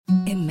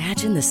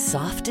Imagine the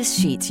softest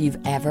sheets you've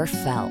ever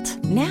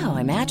felt. Now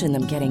imagine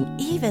them getting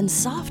even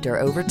softer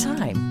over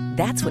time.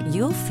 That's what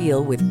you'll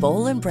feel with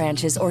Boll &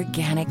 Branch's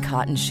organic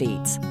cotton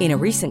sheets. In a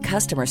recent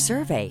customer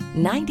survey,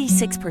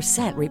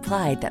 96%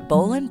 replied that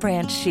Boll &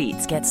 Branch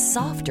sheets get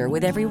softer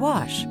with every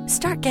wash.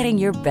 Start getting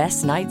your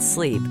best night's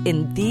sleep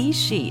in these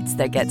sheets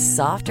that get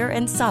softer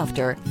and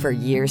softer for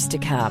years to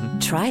come.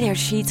 Try their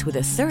sheets with a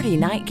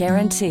 30-night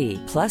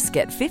guarantee. Plus,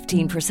 get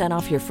 15%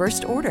 off your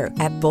first order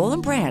at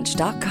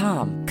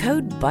bollandbranch.com.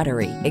 Code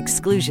BUTTERY.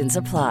 Exclusions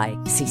apply.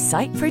 See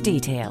site for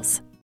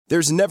details.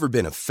 There's never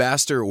been a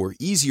faster or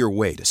easier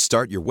way to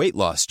start your weight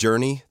loss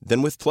journey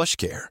than with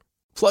PlushCare.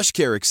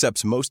 PlushCare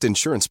accepts most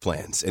insurance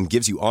plans and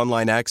gives you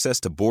online access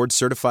to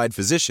board-certified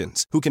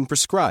physicians who can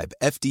prescribe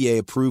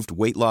FDA-approved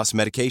weight loss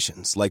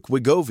medications like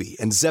Wegovy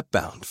and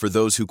Zepbound for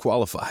those who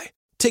qualify.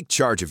 Take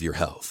charge of your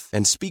health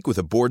and speak with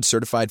a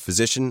board-certified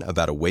physician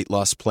about a weight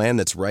loss plan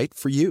that's right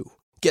for you.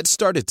 Get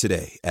started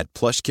today at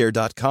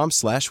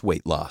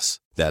plushcare.com/weight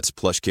loss. That's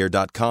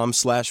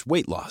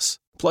plushcare.com/weight loss.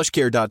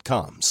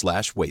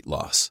 plushcare.com/weight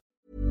loss.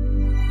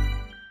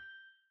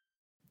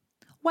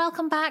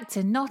 Welcome back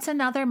to Not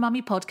Another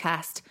Mummy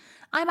Podcast.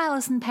 I'm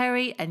Alison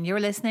Perry and you're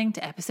listening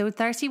to episode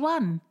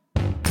 31.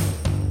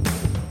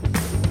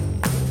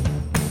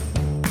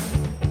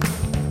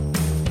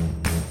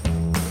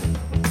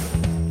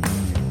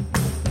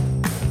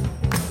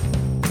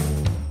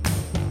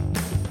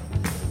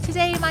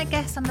 Today my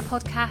guest on the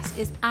podcast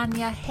is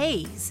Anya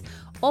Hayes,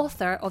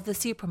 author of The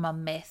Supermum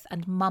Myth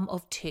and mum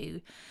of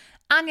two.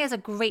 Anya is a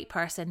great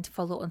person to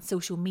follow on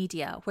social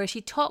media, where she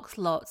talks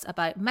lots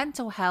about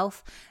mental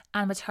health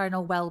and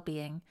maternal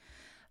well-being.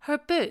 Her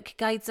book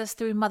guides us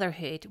through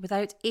motherhood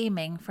without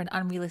aiming for an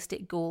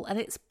unrealistic goal, and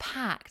it's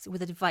packed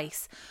with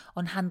advice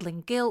on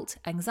handling guilt,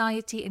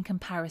 anxiety and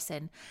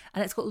comparison.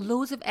 And it's got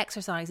loads of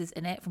exercises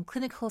in it from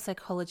clinical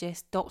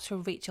psychologist Dr.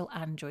 Rachel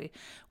Andrew,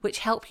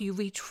 which help you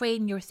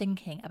retrain your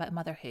thinking about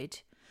motherhood.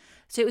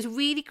 So it was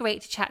really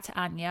great to chat to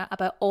Anya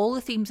about all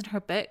the themes in her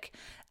book.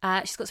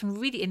 She's got some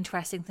really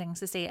interesting things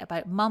to say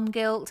about mum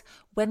guilt,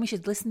 when we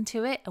should listen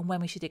to it and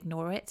when we should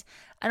ignore it,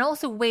 and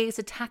also ways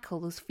to tackle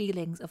those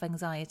feelings of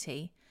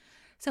anxiety.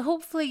 So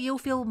hopefully you'll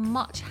feel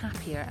much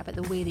happier about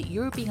the way that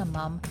you're being a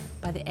mum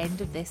by the end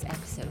of this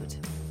episode.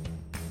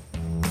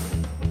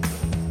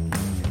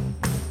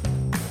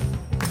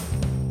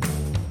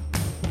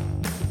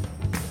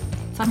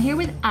 So I'm here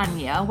with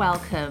Anya.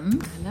 Welcome.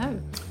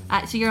 Hello.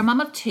 So you're a mum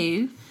of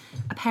two,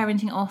 a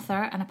parenting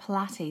author and a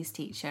Pilates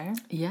teacher.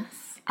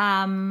 Yes.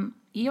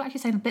 You actually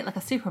sound a bit like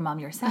a super mum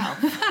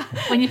yourself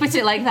when you put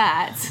it like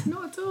that.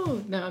 Not at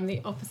all. No, I'm the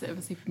opposite of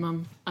a super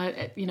mum.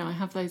 I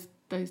have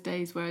those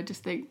days where I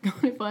just think,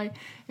 God,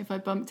 if I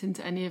bumped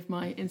into any of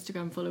my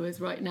Instagram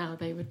followers right now,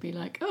 they would be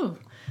like, "Oh,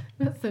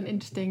 that's an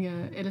interesting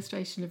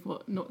illustration of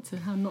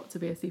how not to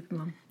be a super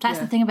mum." That's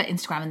the thing about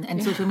Instagram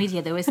and social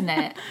media, though, isn't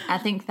it? I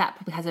think that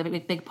probably has a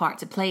big part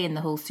to play in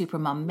the whole super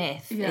mum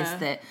myth. Is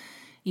that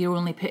you're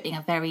only putting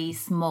a very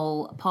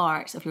small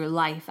part of your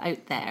life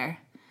out there.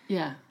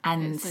 Yeah,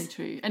 and it's so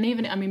true. And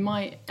even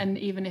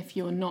even if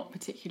you're not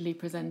particularly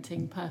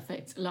presenting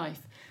perfect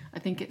life, I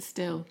think it's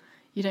still,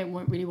 you don't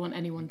really want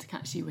anyone to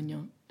catch you when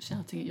you're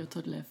shouting at your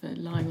toddler for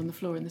lying on the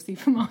floor in the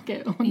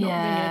supermarket or not being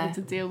able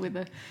to deal with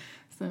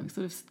some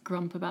sort of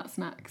grump about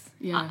snacks.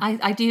 Yeah,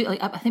 I do.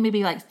 I think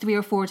maybe like 3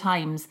 or 4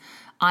 times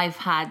I've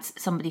had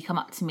somebody come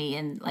up to me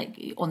and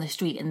like on the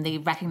street and they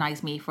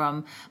recognise me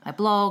from my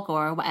blog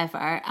or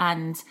whatever,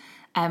 and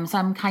so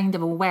I'm kind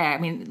of aware. I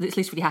mean, it's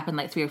literally happened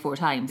like 3 or 4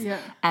 times. Yeah.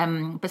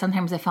 But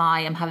sometimes if I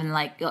am having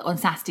like, on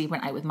Saturday,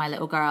 went out with my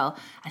little girl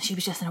and she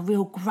was just in a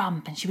real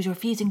grump and she was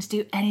refusing to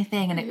do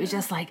anything, and it was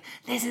just like,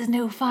 this is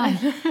no fun.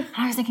 And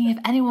I was thinking, if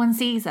anyone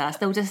sees us,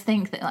 they'll just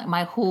think that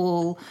my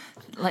whole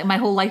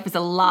life is a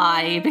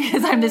lie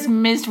because I'm this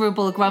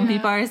miserable, grumpy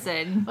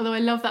person. Although I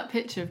love that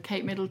picture of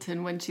Kate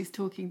Middleton when she's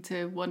talking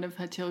to one of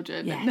her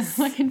children, yes,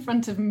 like in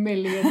front of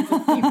millions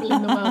of people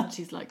in the world.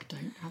 She's like,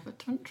 "Don't have a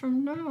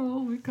tantrum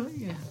now. We got you."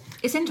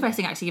 It's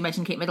interesting, actually, you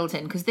mentioned Kate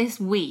Middleton, because this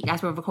week,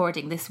 as we're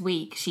recording,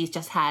 she's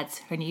just had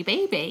her new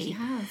baby. She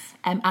has.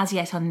 As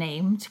yet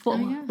unnamed.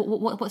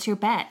 What's your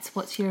bet?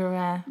 What's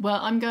your... Well,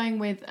 I'm going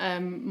with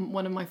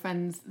one of my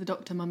friends, the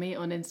Dr. Mummy,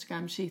 on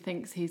Instagram. She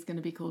thinks he's going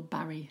to be called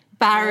Barry.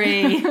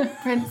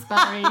 Prince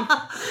Barry.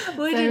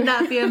 Wouldn't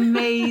that be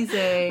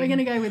amazing? We're going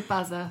to go with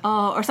Bazza.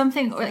 Oh, or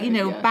something,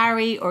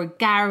 Barry or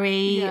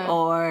Gary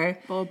or...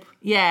 Bob.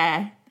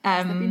 Yeah.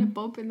 Has there been a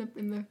Bob in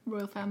the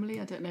royal family?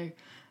 I don't know.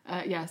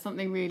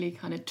 Something really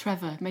kind of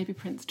Trevor, maybe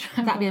Prince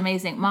Trevor. That'd be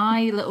amazing.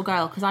 My little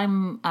girl, because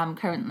I'm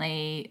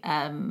currently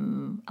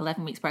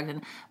 11 weeks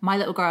pregnant, my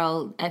little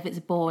girl, if it's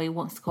a boy,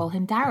 wants to call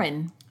him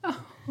Darren. Oh.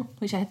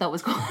 Which I thought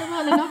was cool. There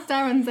aren't enough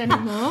Darrens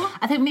anymore.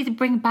 I think we need to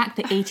bring back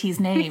the 80s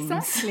names.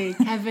 Exactly.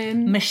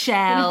 Kevin.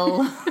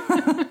 Michelle.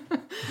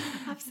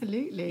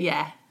 Absolutely.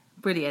 Yeah.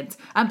 Brilliant.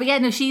 But yeah,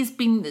 no, there's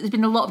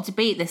been a lot of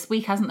debate this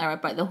week, hasn't there,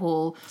 about the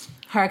whole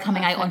her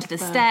coming out onto the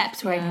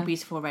steps, wearing her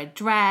beautiful red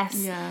dress.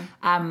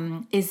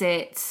 Yeah. Is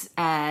it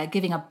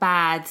giving a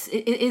bad?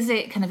 Is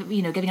it kind of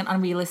giving an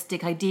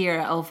unrealistic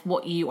idea of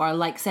what you are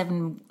like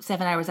 7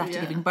 hours after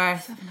giving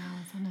birth? 7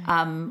 hours,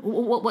 I know.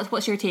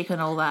 What's your take on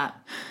all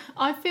that?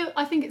 I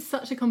think it's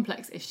such a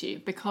complex issue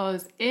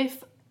because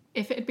if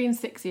it had been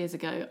 6 years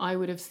ago, I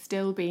would have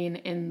still been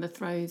in the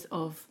throes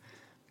of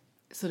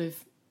sort of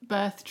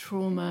birth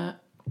trauma,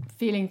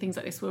 feeling things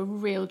like this were a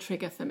real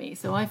trigger for me.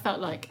 So I felt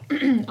like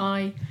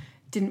I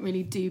didn't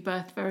really do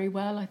birth very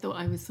well. I thought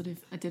I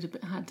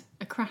had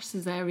a crash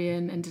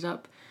cesarean, ended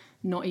up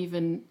not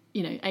even,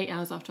 8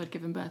 hours after I'd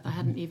given birth, I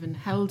hadn't even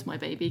held my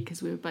baby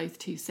because we were both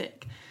too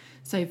sick.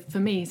 So for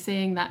me,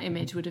 seeing that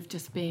image would have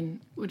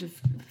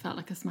felt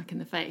like a smack in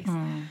the face.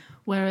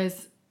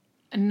 Whereas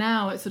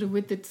now it's sort of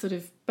with the sort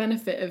of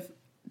benefit of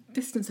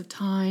distance of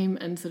time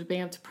and sort of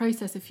being able to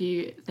process a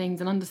few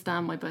things and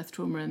understand my birth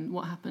trauma and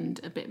what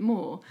happened a bit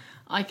more,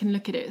 I can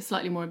look at it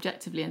slightly more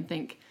objectively and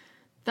think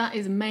that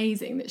is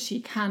amazing that she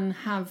can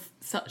have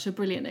such a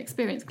brilliant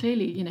experience.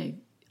 Clearly,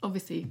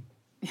 obviously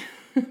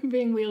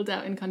being wheeled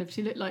out in kind of,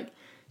 she looked like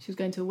she was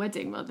going to a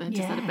wedding rather than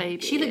just had a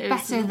baby. She looked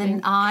better than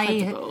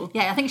incredible.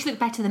 I think she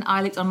looked better than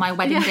I looked on my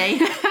wedding day.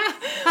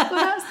 Well,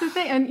 that's the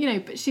thing.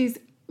 And, but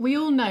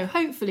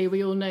hopefully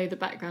we all know the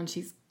background.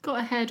 She's got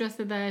a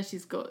hairdresser there.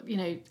 She's got,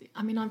 I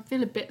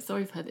feel a bit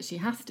sorry for her that she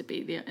has to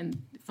be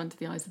in front of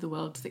the eyes of the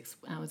world 6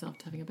 hours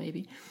after having a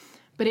baby.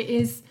 But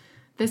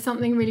there's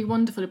something really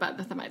wonderful about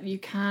the fact that you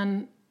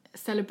can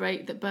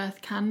celebrate that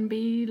birth can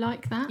be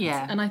like that.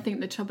 Yeah. And I think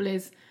the trouble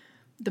is,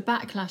 the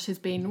backlash has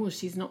been,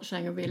 she's not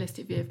showing a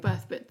realistic view of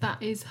birth, but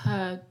that is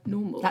her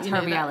normal. That's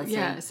her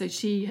reality. So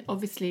she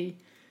obviously,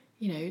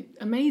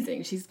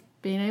 amazing. She's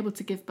being able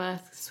to give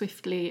birth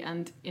swiftly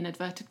and, in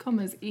inverted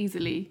commas,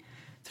 easily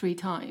 3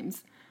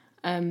 times.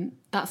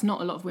 That's not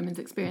a lot of women's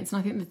experience.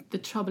 And I think the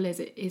trouble is,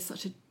 it is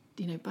such a,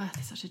 birth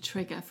is such a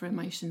trigger for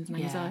emotions and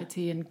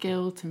anxiety and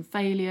guilt and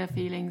failure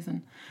feelings.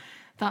 And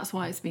that's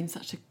why it's been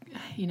such a,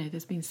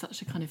 there's been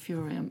such a kind of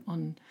fury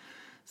on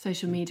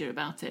social media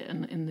about it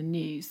and in the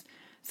news.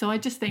 So I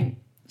just think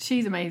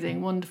she's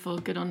amazing, wonderful,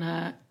 good on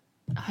her.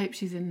 I hope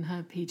she's in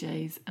her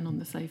PJs and on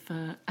the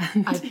sofa.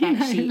 And, I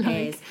bet she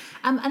is.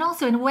 And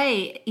also, in a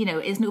way,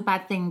 it's no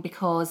bad thing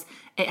because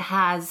it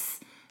has,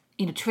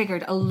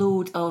 triggered a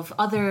load of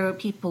other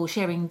people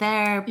sharing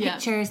their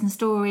pictures and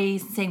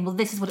stories and saying, well,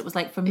 this is what it was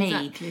like for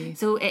me. Exactly.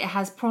 So it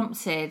has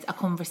prompted a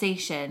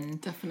conversation.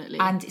 Definitely.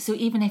 And so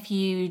even if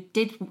you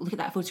did look at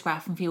that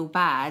photograph and feel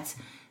bad,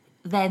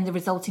 then the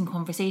resulting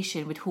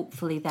conversation would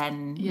hopefully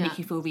then make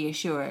you feel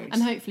reassured.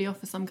 And hopefully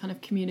offer some kind of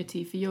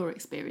community for your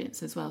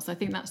experience as well. So I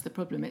think that's the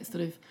problem. It's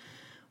sort of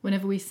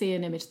whenever we see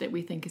an image that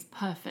we think is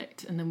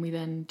perfect and then we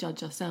then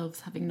judge ourselves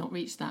having not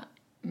reached that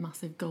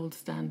massive gold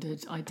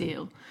standard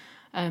ideal,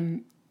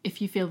 if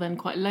you feel then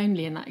quite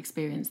lonely in that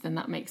experience, then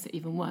that makes it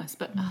even worse.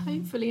 But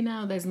hopefully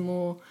now there's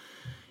more,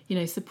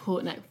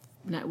 support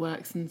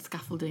networks and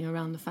scaffolding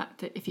around the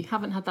fact that if you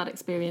haven't had that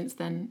experience,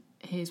 then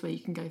here's where you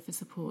can go for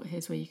support.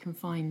 Here's where you can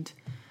find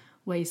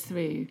ways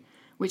through,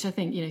 which I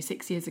think,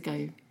 6 years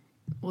ago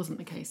wasn't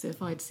the case. So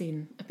if I'd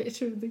seen a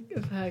picture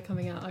of her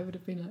coming out, I would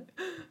have been like,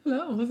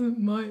 that wasn't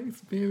my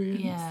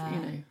experience,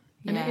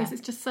 And it's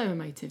just so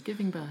emotive,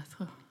 giving birth,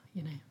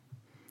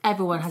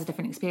 Everyone has a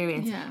different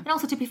experience. Yeah. And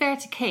also, to be fair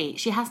to Kate,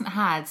 she hasn't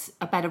had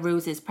a bed of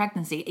roses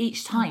pregnancy.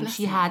 Each time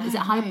she had, is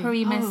it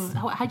hyperemus?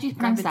 How do you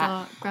pronounce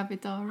that?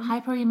 Gravidarum.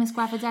 Hyperemus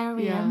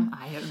gravidarium? Yeah.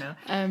 I don't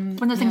know.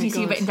 One of those things you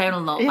see written down a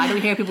lot, but I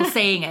don't hear people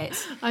saying it.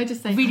 I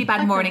just say really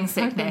bad morning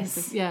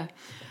sickness. Yeah.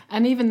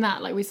 And even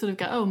that, we sort of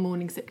go,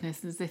 morning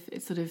sickness, as if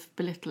it sort of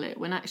belittle it,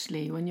 when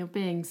actually, when you're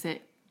being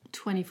sick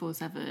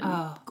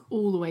 24/7,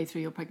 all the way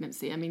through your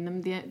pregnancy,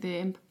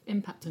 the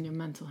impact on your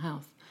mental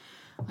health,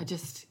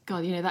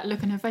 that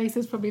look on her face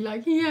is probably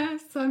like,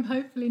 yes, I'm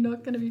hopefully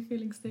not going to be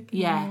feeling sick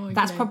anymore. Yeah,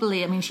 that's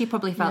probably, she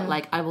probably felt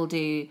like I will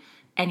do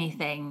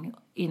anything,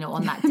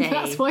 on that day.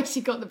 That's why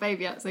she got the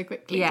baby out so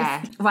quickly.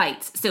 Yeah,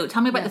 right. So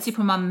tell me about the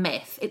Supermum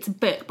myth. It's a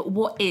book, but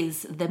what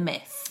is the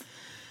myth?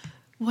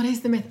 What is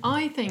the myth?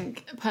 I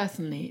think,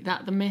 personally,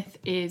 that the myth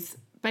is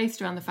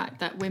based around the fact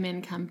that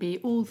women can be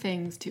all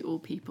things to all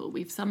people.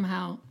 We've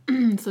somehow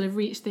sort of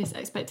reached this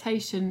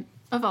expectation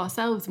of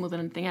ourselves more than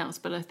anything else,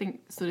 but I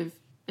think sort of,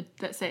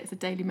 let's say it's a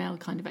Daily Mail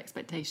kind of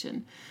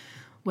expectation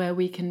where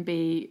we can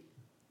be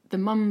the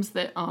mums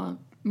that our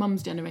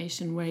mum's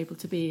generation were able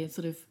to be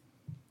sort of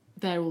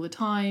there all the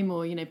time,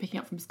 or picking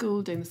up from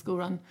school, doing the school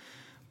run,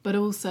 but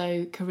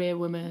also career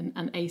woman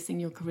and acing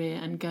your career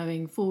and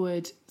going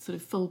forward sort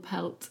of full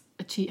pelt,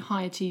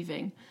 high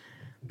achieving,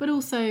 but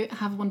also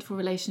have a wonderful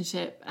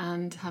relationship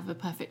and have a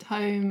perfect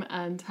home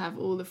and have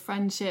all the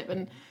friendship,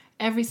 and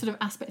every sort of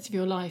aspect of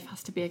your life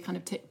has to be a kind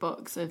of tick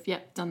box of,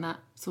 yep, done that,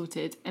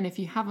 sorted. And if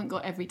you haven't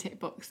got every tick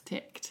box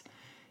ticked,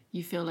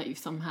 you feel like you've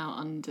somehow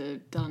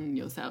underdone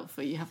yourself,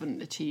 or you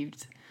haven't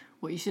achieved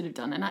what you should have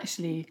done. And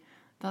actually,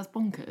 that's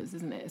bonkers,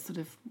 isn't it? It's sort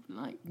of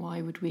like,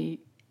 why would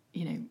we,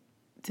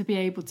 to be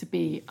able to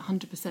be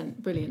 100%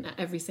 brilliant at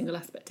every single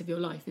aspect of your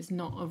life is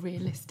not a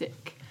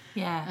realistic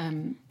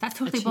that's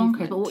totally achievement.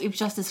 bonkers, but what you've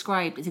just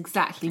described is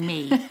exactly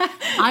me.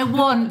 I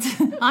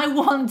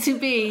want to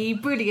be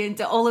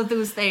brilliant at all of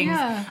those things.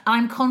 Yeah.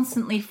 I'm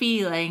constantly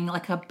feeling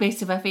like a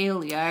bit of a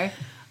failure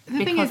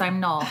because I'm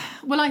not.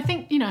 Well, I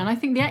think, and I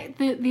think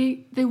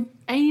the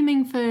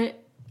aiming for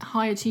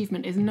high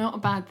achievement is not a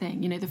bad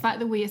thing. The fact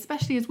that we,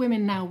 especially as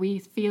women now, we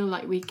feel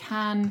like we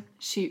can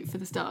shoot for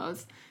the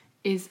stars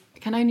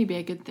can only be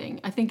a good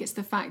thing. I think it's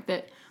the fact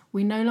that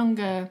we no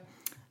longer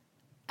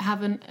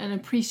have an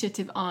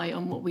appreciative eye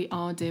on what we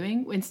are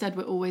doing. Instead,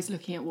 we're always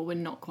looking at what we're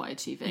not quite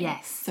achieving.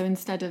 Yes. So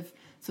instead of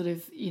sort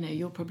of,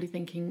 you're probably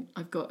thinking,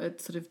 I've got a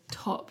sort of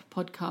top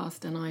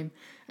podcast and I'm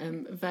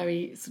a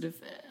very sort of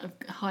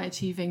a high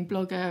achieving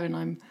blogger and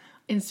I'm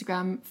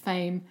Instagram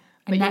fame.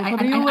 But you're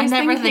probably always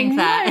never thinking, think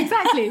that. No,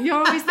 exactly.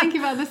 You're always thinking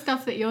about the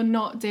stuff that you're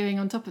not doing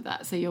on top of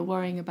that. So you're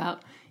worrying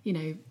about,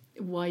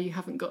 why you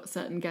haven't got a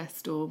certain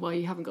guest or why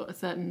you haven't got a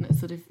certain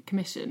sort of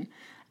commission.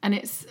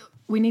 And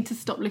we need to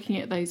stop looking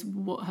at those,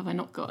 what have I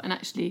not got? And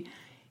actually,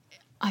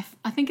 I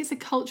think it's a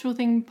cultural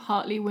thing.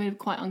 Partly we're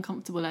quite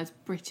uncomfortable as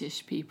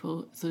British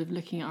people sort of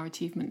looking at our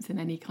achievements in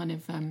any kind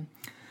of,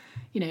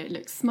 it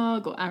looks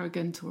smug or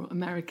arrogant or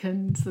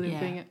American, sort of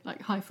being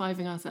like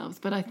high-fiving ourselves.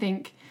 But I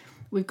think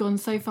we've gone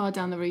so far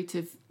down the route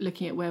of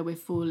looking at where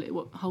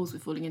what holes we're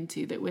falling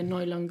into, that we're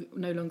no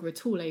longer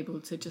at all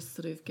able to just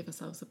sort of give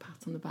ourselves a pat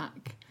on the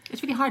back.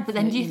 It's really hard. But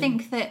then do you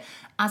think that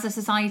as a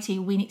society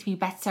we need to be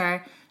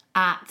better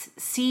at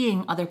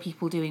seeing other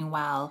people doing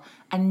well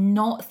and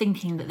not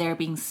thinking that they're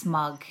being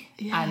smug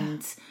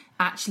and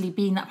actually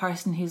being that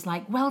person who's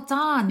like, well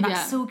done,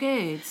 that's so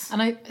good.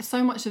 And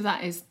so much of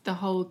that is the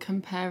whole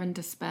compare and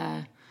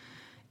despair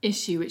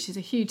issue, which is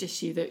a huge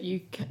issue that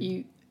you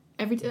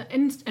and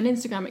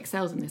Instagram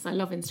excels in this. I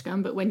love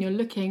Instagram, but when you're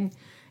looking,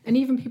 and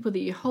even people that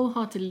you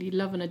wholeheartedly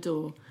love and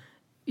adore,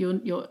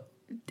 your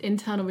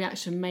internal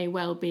reaction may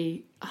well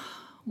be,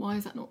 why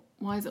is that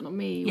not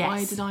me?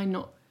 Yes.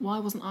 Why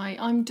wasn't I?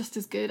 I'm just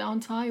as good,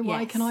 aren't I?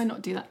 Why can I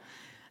not do that?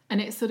 And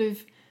it's sort of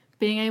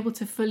being able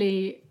to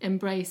fully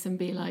embrace and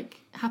be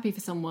like happy for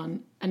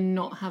someone and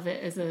not have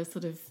it as a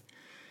sort of,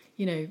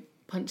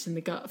 punch in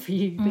the gut for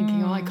you,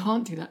 thinking, I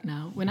can't do that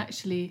now, when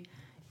actually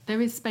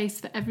there is space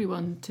for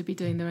everyone to be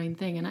doing their own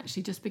thing. And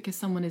actually, just because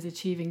someone is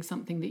achieving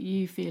something that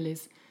you feel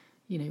is,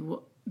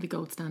 what the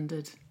gold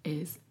standard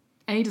is,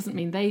 A, doesn't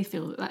mean they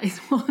feel that is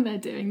what they're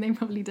doing. They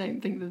probably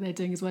don't think that they're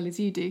doing as well as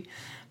you do.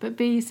 But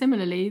B,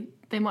 similarly,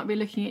 they might be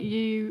looking at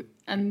you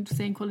and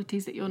seeing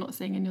qualities that you're not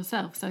seeing in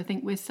yourself. So I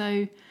think we're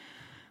so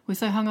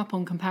hung up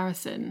on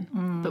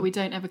comparison, but we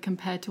don't ever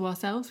compare to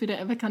ourselves. We don't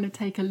ever kind of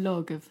take a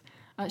log of,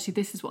 actually,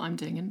 this is what I'm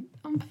doing, and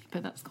on paper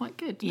that's quite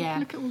good. Yeah.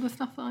 Look at all the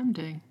stuff that I'm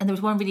doing. And there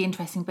was one really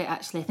interesting bit,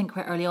 actually, I think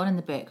quite early on in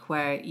the book,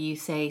 where you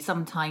say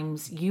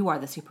sometimes you are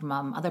the super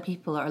mum, other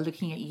people are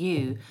looking at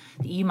you,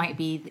 that you might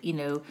be,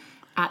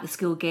 at the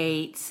school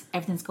gate,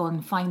 everything's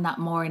gone fine that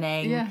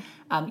morning. Yeah.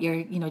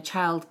 Your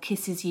child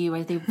kisses you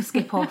as they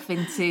skip off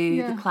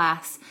into the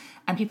class,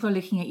 and people are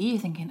looking at you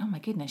thinking, oh my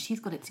goodness, she's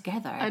got it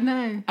together. I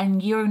know.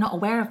 And you're not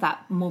aware of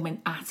that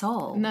moment at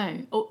all. No.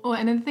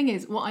 And then the thing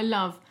is, what I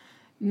love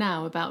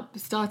now about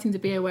starting to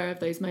be aware of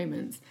those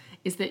moments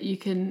is that you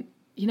can,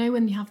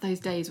 when you have those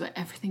days where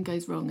everything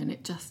goes wrong and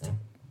it just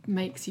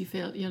makes you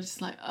feel, you're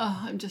just like, oh,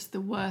 I'm just the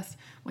worst.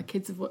 My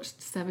kids have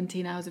watched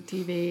 17 hours of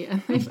TV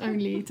and they've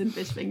only eaten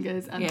fish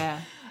fingers.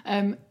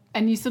 And,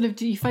 and you sort of,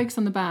 you focus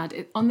on the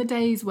bad. On the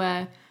days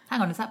where...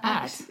 Hang on, is that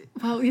bad?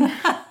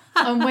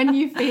 And when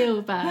you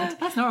feel bad,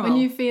 that's normal. When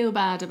you feel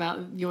bad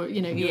about your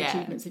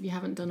achievements, if you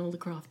haven't done all the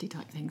crafty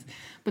type things.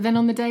 But then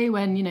on the day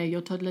when,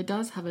 your toddler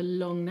does have a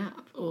long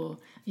nap or,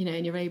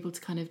 and you're able to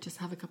kind of just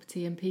have a cup of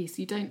tea in peace,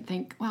 you don't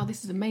think, wow,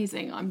 this is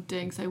amazing, I'm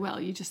doing so well.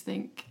 You just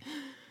think,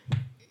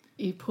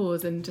 you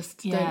pause and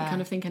just don't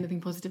kind of think anything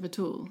positive at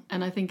all.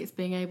 And I think it's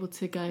being able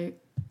to go,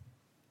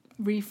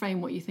 reframe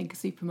what you think a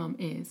supermum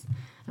is.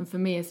 And for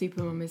me, a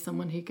supermum is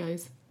someone who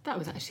goes, that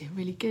was actually a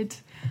really good,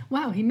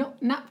 wow, he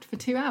napped for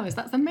 2 hours,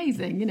 that's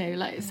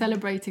amazing,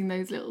 celebrating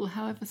those little,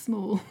 however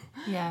small,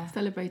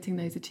 celebrating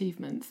those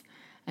achievements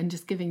and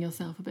just giving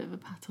yourself a bit of a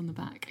pat on the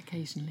back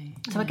occasionally.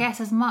 So I guess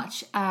as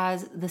much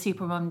as the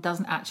supermum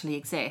doesn't actually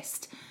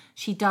exist,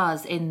 she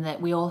does, in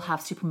that we all have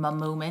supermum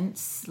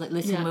moments, like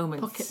little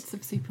moments. Pockets of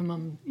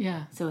supermum,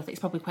 So I think it's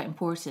probably quite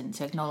important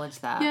to acknowledge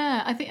that.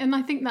 Yeah, I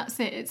think that's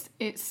it.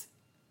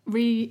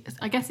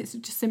 I guess it's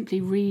just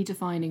simply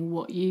redefining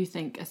what you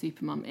think a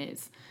supermum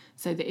is.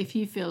 So that if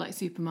you feel like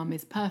supermum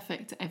is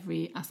perfect at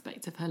every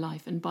aspect of her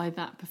life, and by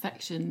that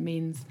perfection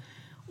means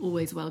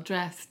always well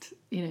dressed,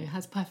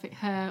 has perfect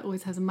hair,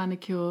 always has a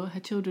manicure, her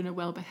children are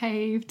well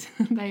behaved,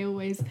 they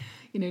always,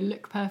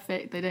 look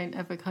perfect, they don't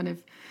ever kind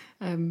of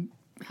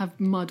have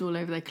mud all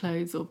over their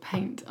clothes or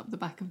paint up the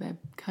back of their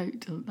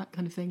coat or that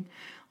kind of thing.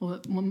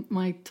 Or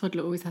my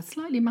toddler always has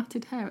slightly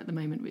matted hair at the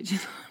moment, which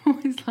is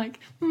always like,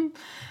 But,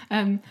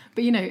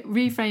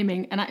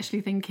 reframing and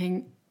actually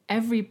thinking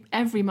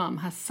every mum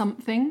has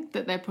something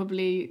that they're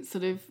probably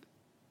sort of,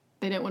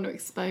 they don't want to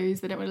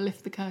expose, they don't want to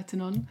lift the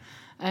curtain on.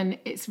 And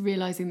it's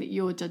realising that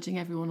you're judging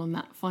everyone on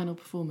that final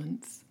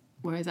performance,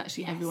 whereas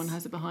actually everyone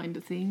has a behind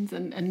the scenes,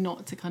 and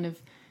not to kind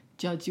of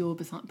judge your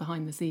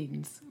behind the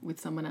scenes with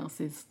someone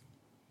else's.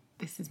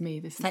 This is me.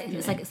 This is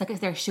it's like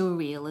it's their show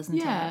reel, isn't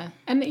it? Yeah,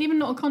 and even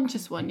not a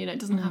conscious one. You know, it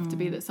doesn't have to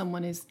be that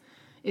someone is.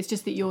 It's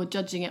just that you're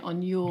judging it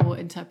on your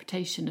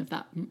interpretation of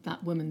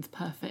that woman's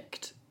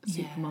perfect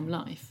supermum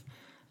life,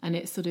 and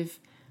it's sort of.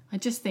 I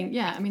just think,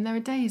 I mean, there are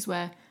days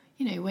where,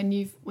 you know, when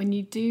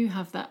you do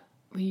have that.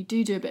 When you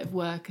do a bit of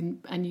work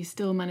and you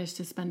still manage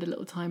to spend a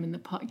little time in the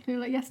park. You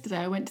know, like yesterday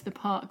I went to the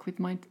park with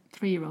my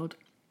 3-year-old,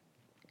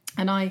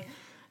 and I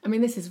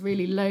mean, this is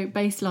really low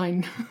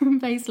baseline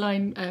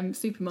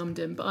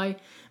supermumdom, but I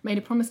made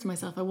a promise to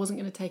myself I wasn't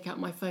going to take out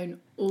my phone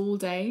all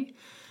day.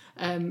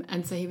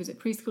 And so he was at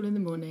preschool in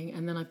the morning,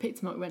 and then I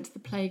picked him up, went to the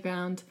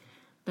playground,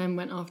 then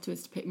went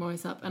afterwards to pick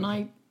Morris up.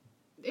 And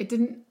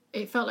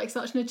it felt like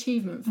such an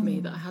achievement for me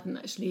that I hadn't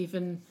actually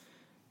even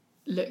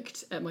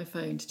looked at my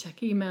phone to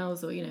check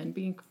emails, or, you know, and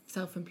being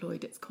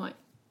self-employed, it's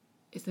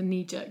a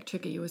knee-jerk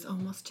trigger. You always,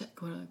 must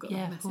check when I got a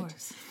message. Of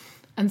course.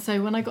 And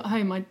so when I got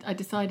home, I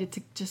decided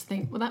to just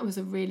think, well, that was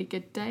a really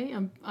good day.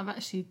 I've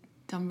actually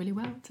done really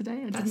well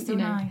today. That's so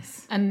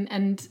nice.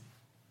 And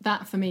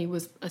that for me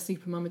was a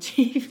supermum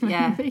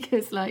achievement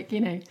because, like,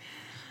 you know,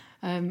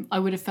 I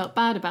would have felt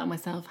bad about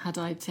myself had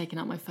I taken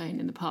out my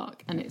phone in the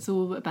park. And it's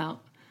all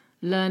about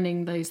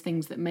learning those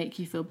things that make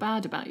you feel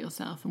bad about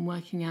yourself and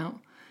working out,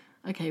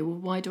 okay, well,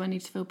 why do I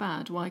need to feel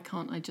bad? Why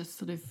can't I just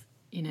sort of,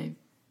 you know,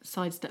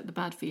 sidestep the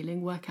bad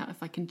feeling, work out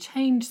if I can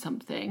change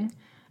something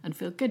and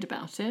feel good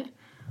about it,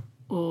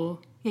 or...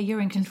 Yeah,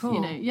 you're in control. You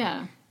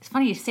know, It's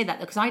funny you say that,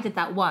 because I did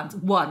that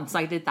once.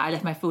 I did that. I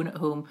left my phone at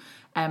home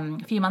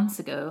a few months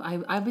ago.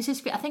 I was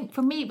just... I think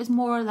for me it was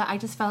more that I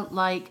just felt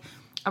like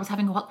I was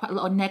having quite a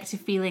lot of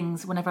negative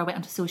feelings whenever I went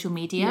onto social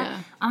media. Yeah.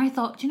 And I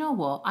thought, do you know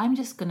what?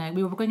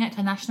 We were going out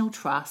to a national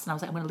trust, and I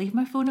was like, I'm going to leave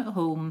my phone at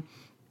home.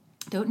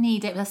 Don't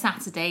need it. It was a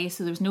Saturday,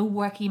 so there was no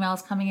work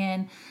emails coming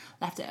in.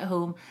 Left it at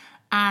home.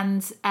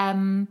 And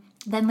then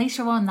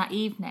later on that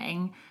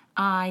evening,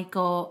 I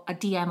got a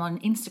DM on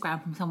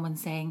Instagram from someone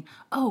saying,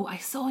 oh, I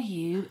saw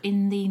you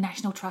in the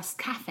National Trust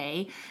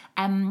cafe,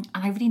 and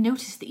I really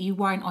noticed that you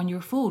weren't on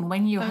your phone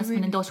when your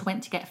husband and daughter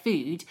went to get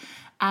food.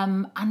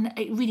 And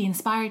it really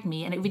inspired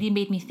me, and it really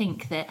made me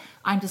think that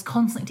I'm just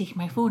constantly taking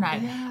my phone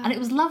out. Yeah. And it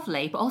was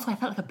lovely, but also I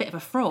felt like a bit of a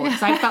fraud,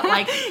 because I felt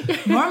like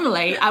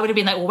normally I would have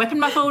been like whipping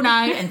my phone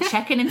out and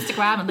checking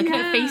Instagram and looking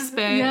at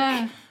Facebook.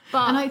 Yeah.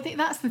 And I think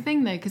that's the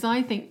thing, though, because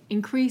I think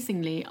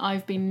increasingly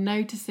I've been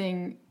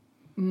noticing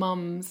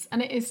mums,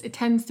 and it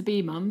tends to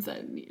be mums,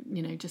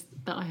 you know, just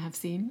that I have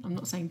seen. I'm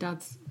not saying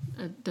dads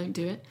don't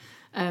do it,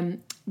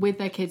 with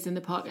their kids in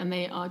the park, and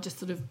they are just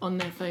sort of on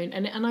their phone.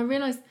 And I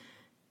realised,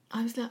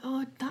 I was like,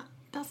 oh, that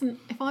doesn't...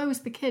 If I was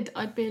the kid,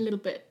 I'd be a little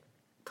bit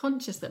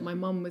conscious that my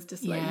mum was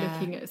just like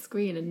looking at a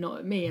screen and not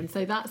at me. And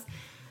so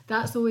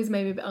that's always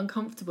made me a bit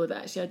uncomfortable, that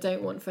actually I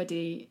don't want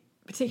Freddie,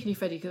 particularly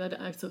Freddie, because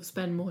I sort of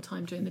spend more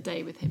time during the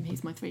day with him.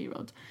 He's my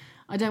 3-year-old.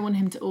 I don't want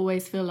him to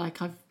always feel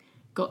like I've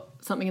got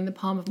something in the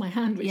palm of my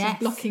hand which is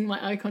blocking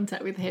my eye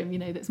contact with him, you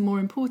know, that's more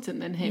important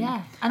than him.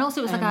 Yeah. And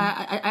also it was like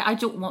I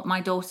don't want my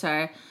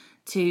daughter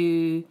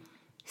to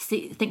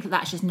think that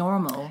that's just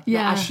normal.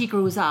 Yeah. As she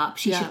grows up,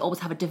 she should always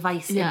have a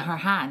device in her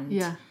hand.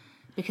 Yeah.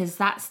 Because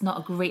that's not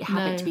a great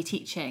habit to be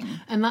teaching.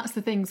 And that's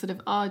the thing, sort of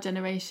our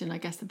generation, I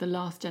guess, the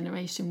last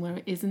generation where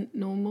it isn't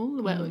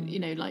normal. Well, you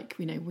know, like,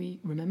 you know, we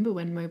remember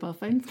when mobile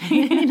phones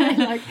came, you know,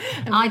 like...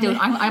 I don't.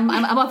 I'm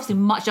obviously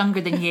much younger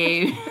than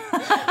you.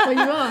 Well,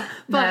 you are.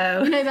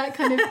 But, you know, that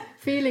kind of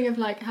feeling of,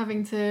 like,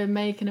 having to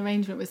make an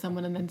arrangement with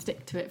someone and then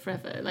stick to it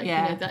forever. Like, you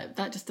know,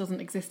 that just doesn't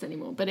exist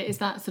anymore. But it is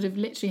that sort of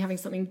literally having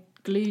something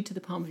glued to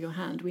the palm of your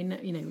hand. We know,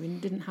 you know, we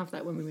didn't have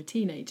that when we were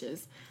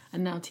teenagers.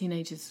 And now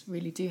teenagers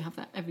really do have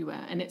that everywhere.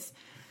 And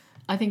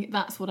I think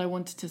that's what I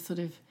wanted to sort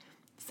of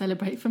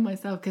celebrate for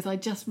myself, because I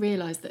just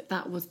realised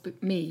that was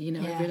me, you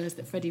know. I realised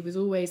that Freddie was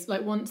always,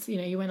 like, once, you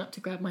know, he went up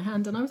to grab my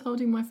hand and I was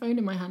holding my phone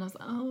in my hand. I was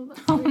like, oh,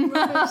 that's really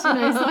rubbish, you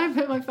know. So I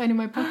put my phone in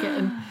my pocket,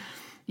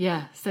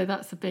 and so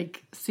that's a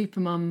big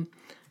supermum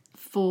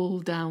fall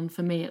down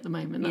for me at the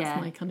moment.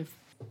 That's my kind of,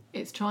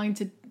 it's trying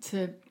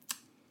to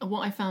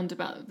what I found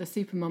about the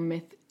supermum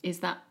myth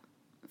is that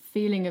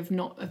feeling of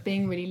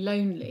being really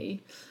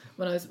lonely.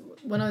 When I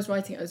was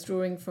writing, I was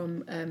drawing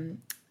from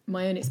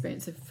my own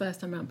experience of first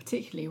time around,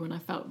 particularly when I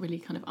felt really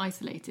kind of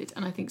isolated.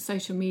 And I think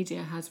social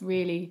media has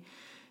really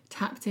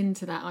tapped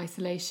into that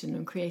isolation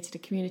and created a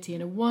community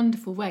in a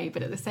wonderful way.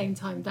 But at the same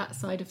time, that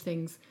side of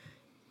things,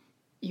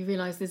 you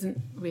realise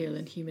isn't real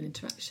and human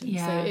interaction.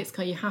 Yeah. So it's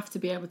kind of, you have to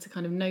be able to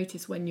kind of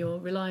notice when you're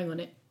relying on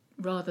it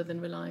rather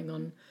than relying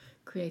on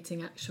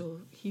creating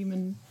actual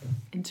human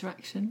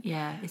interaction.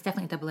 Yeah, it's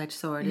definitely a double-edged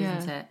sword,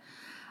 isn't it?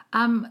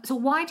 So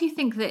why do you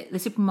think that the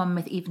supermum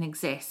myth even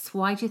exists?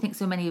 Why do you think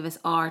so many of us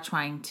are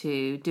trying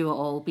to do it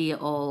all, be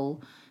it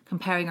all,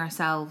 comparing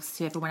ourselves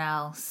to everyone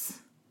else?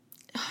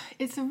 I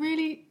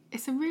think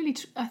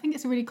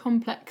it's a really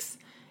complex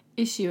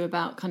issue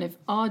about kind of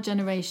our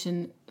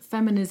generation,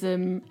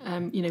 feminism.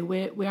 You know,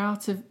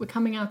 we're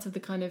coming out of the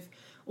kind of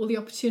all the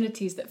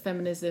opportunities that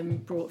feminism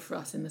brought for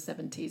us in the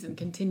 70s and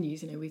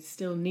continues. We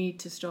still need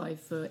to strive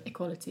for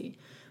equality.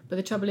 But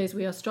the trouble is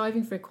we are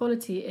striving for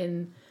equality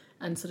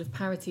and sort of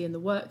parity in the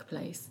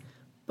workplace,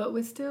 but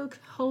we're still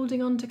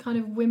holding on to kind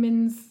of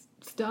women's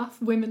stuff,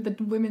 the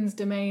women's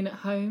domain at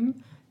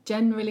home,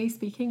 generally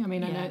speaking. I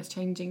mean, I know it's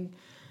changing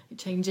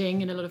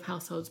in a lot of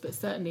households, but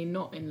certainly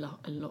not in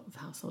a lot of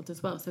households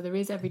as well. So there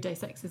is everyday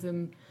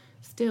sexism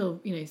still.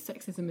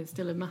 Sexism is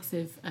still a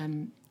massive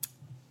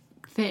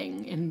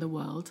thing in the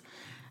world.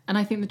 And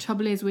I think the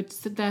trouble is,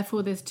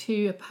 therefore, there's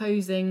two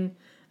opposing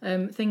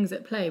things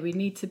at play. We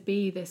need to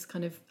be this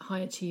kind of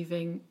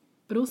high-achieving,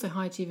 but also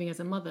high-achieving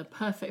as a mother,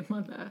 perfect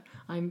mother.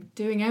 I'm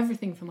doing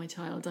everything for my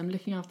child. I'm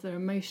looking after their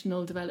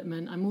emotional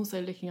development. I'm also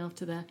looking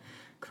after their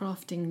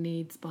crafting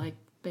needs by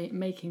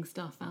making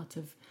stuff out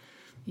of,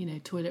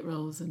 toilet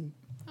rolls and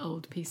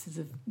old pieces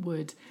of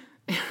wood.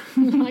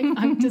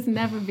 I've just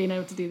never been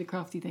able to do the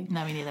crafty thing.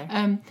 No, me neither.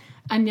 And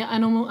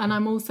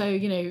I'm also,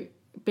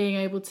 being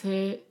able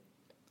to,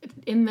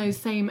 in those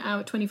same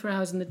 24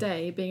 hours in the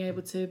day, being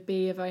able to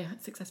be a very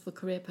successful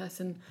career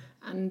person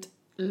and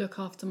look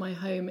after my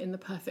home in the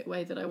perfect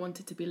way that I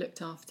want it to be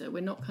looked after.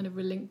 We're not kind of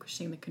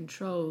relinquishing the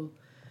control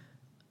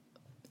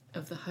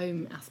of the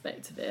home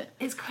aspect of it.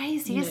 It's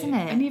crazy, isn't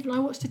it? And even I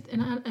watched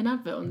an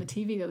advert on the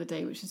TV the other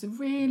day, which is a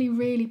really,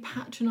 really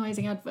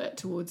patronising advert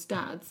towards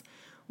dads,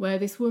 where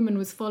this woman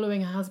was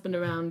following her husband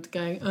around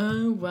going,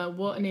 oh, well,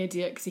 what an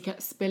idiot, because he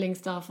kept spilling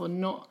stuff or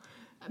not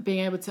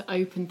being able to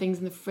open things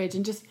in the fridge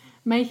and just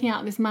making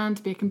out this man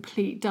to be a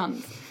complete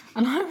dunce.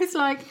 And I was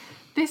like,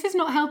 this is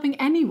not helping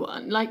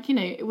anyone.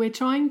 We're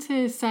trying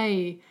to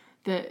say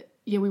that,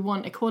 we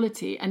want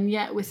equality, and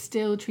yet we're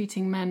still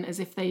treating men as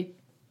if they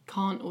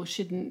can't or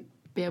shouldn't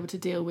be able to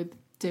deal with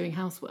doing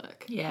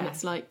housework. Yeah. And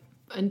it's like,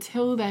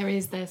 until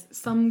there's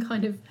some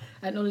kind of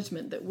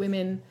acknowledgement that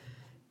women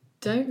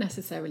don't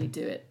necessarily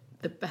do it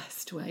the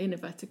best way, in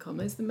inverted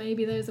commas, then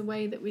maybe there's a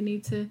way that we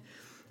need to...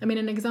 I mean,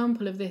 an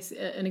example of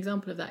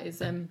that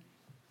is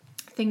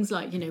things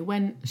like,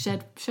 when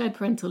shared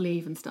parental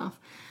leave and stuff.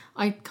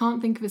 I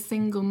can't think of a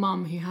single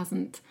mum who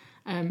hasn't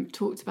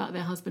talked about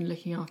their husband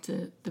looking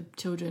after the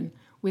children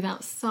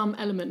without some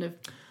element of,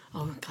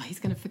 oh, God,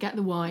 he's going to forget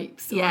the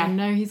wipes. Or, I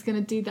know he's going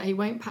to do that. He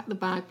won't pack the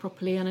bag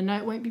properly, and I know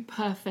it won't be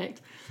perfect.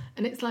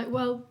 And it's like,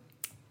 well,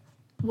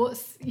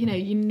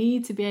 you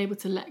need to be able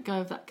to let go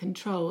of that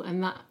control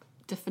and that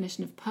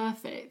definition of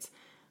perfect.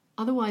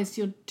 Otherwise,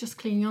 you're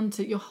just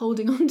you're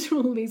holding on to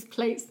all these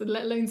plates,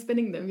 let alone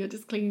spinning them. You're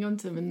just clinging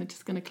onto them and they're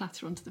just going to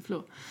clatter onto the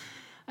floor.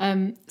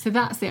 So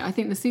that's it. I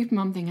think the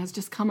supermum thing has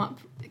just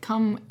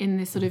come in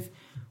this sort of,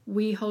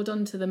 we hold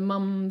on to the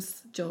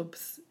mum's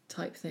jobs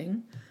type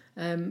thing.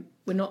 We're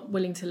not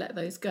willing to let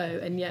those go,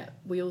 and yet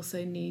we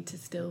also need to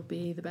still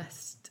be the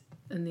best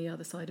in the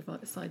other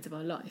sides of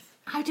our life.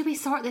 How do we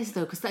sort this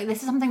though? Because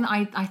this is something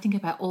that I think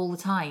about all the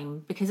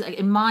time. Because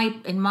in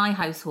my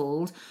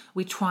household,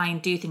 we try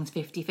and do things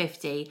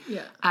 50-50.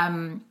 Yeah.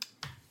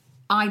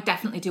 I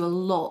definitely do a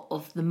lot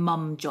of the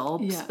mum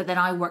jobs, but then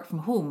I work from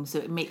home, so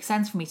it makes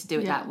sense for me to do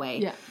it that way.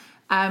 Yeah.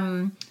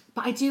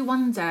 But I do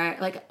wonder,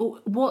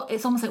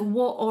 it's almost like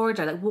what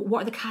order,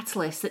 what are the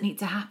catalysts that need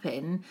to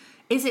happen?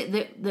 Is it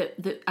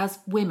that as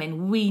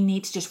women, we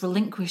need to just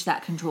relinquish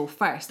that control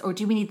first? Or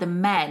do we need the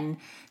men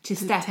to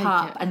step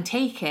up and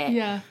take it?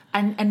 Yeah.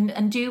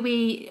 And do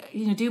we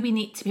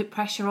need to put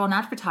pressure on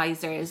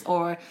advertisers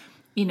or,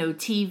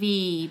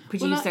 TV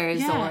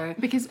producers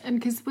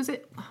because was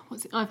it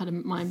I've had a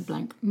mind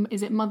blank.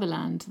 Is it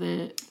Motherland?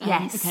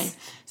 Yes. Okay.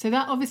 So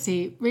that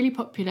obviously really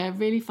popular,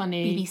 really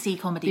funny BBC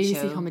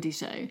comedy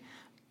show.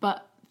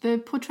 But the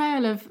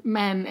portrayal of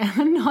men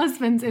and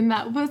husbands in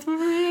that was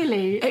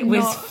really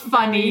not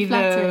funny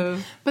though.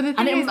 But the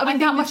thing is, I think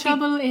the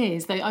trouble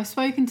is that I've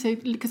spoken to,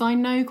 because I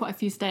know quite a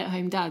few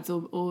stay-at-home dads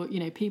or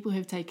people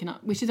who've taken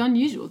up, which is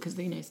unusual because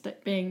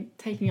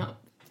taking up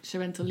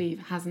parental leave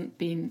hasn't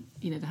been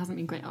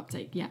great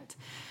uptake yet,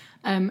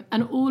 and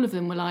all of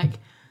them were like,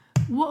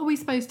 what are we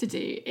supposed to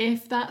do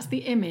if that's the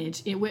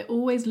image we're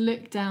always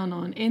looked down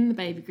on in the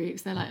baby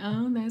groups? They're like,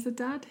 oh, there's a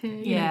dad here.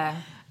 Yeah.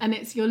 And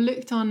you're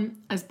looked on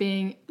as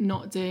being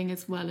not doing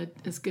as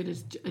good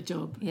as a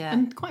job. Yeah.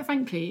 And quite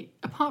frankly,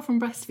 apart from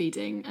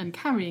breastfeeding and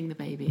carrying the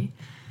baby,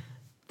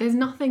 there's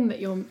nothing that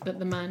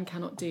the man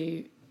cannot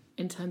do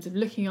in terms of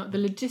looking at the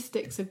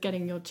logistics of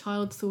getting your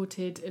child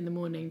sorted in the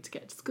morning to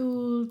get to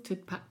school, to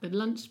pack the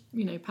lunch,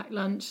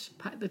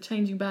 pack the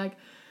changing bag.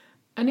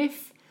 And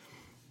if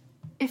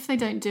they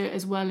don't do it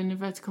as well, in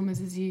inverted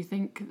commas, as you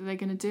think they're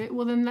going to do it,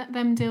 well, then let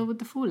them deal with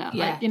the fallout.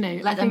 Yeah.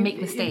 Let them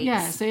make mistakes.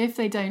 Yeah, so if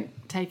they don't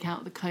take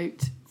out the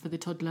coat for the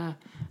toddler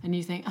and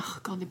you think, oh,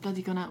 God, they've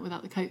bloody gone out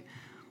without the coat,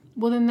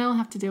 well, then they'll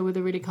have to deal with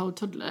a really cold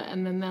toddler,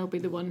 and then they'll be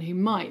the one who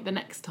might, the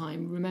next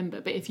time,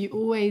 remember. But if you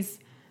always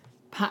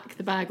pack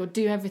the bag or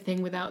do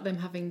everything without them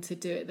having to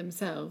do it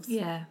themselves,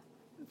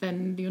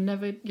 then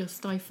you're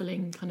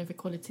stifling kind of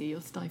equality, you're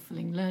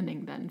stifling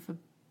learning then for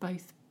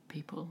both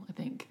people, I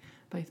think,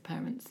 both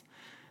parents.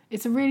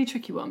 It's a really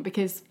tricky one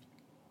because,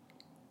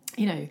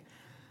 I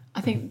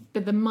think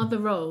that the mother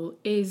role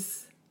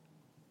is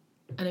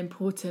an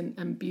important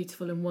and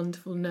beautiful and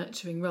wonderful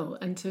nurturing role.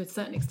 And to a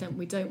certain extent,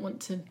 we don't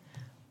want to...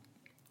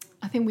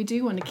 I think we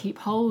do want to keep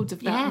hold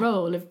of that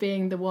role of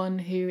being the one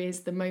who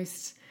is the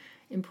most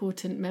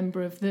important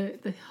member of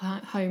the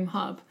home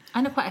hub.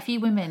 I know quite a few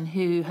women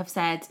who have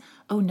said,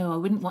 oh no, I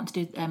wouldn't want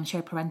to do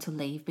shared parental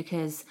leave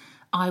because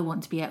I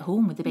want to be at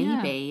home with the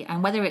baby.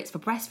 And whether it's for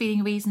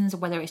breastfeeding reasons or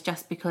whether it's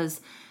just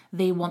because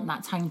they want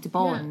that time to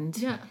bond.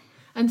 Yeah.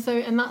 And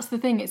that's the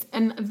thing.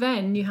 And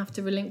then you have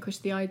to relinquish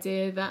the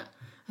idea that,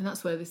 and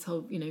that's where this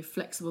whole,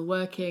 flexible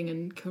working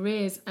and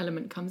careers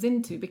element comes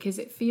into, because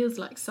it feels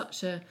like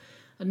such a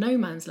no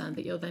man's land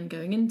that you're then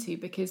going into,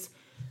 because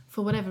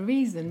for whatever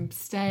reason,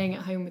 staying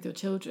at home with your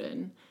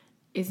children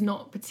is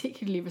not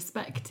particularly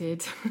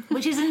respected.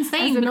 Which is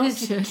insane,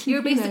 because option,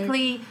 you're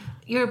basically,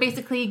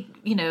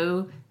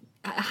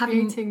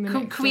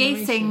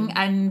 creating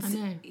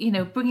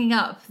and bringing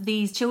up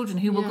these children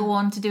who will go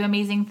on to do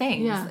amazing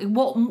things. Yeah.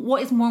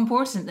 What is more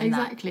important than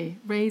that? Exactly,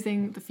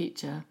 raising the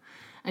future,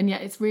 and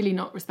yet it's really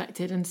not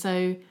respected. And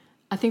so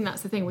I think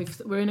that's the thing.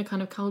 We're in a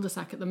kind of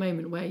cul-de-sac at the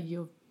moment where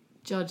you're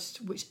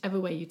judged whichever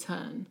way you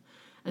turn,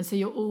 and so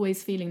you're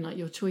always feeling like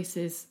your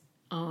choices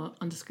are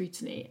under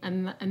scrutiny.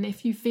 And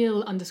if you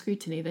feel under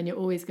scrutiny, then you're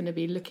always going to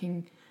be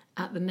looking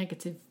at the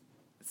negative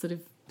sort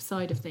of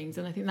side of things.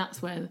 And I think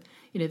that's where,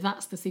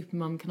 that's the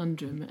supermum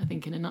conundrum. I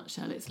think in a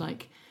nutshell, it's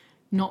like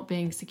not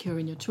being secure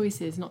in your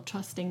choices, not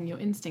trusting your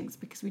instincts,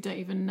 because we don't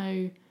even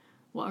know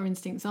what our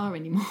instincts are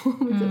anymore.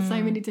 We've got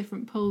so many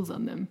different pulls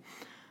on them.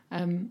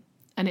 And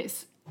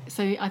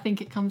I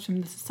think it comes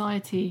from the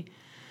society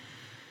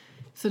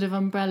sort of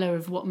umbrella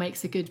of what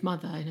makes a good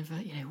mother,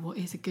 and what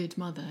is a good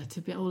mother?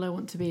 To be, all I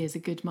want to be is a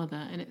good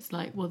mother. And it's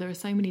like, well, there are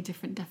so many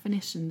different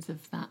definitions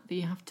of that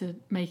you have to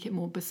make it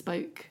more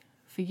bespoke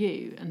for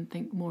you and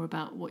think more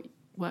about what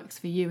works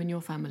for you and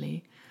your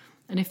family.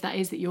 And if that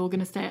is that you're going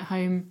to stay at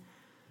home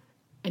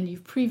and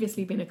you've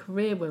previously been a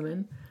career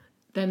woman,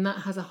 then that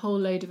has a whole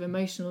load of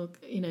emotional,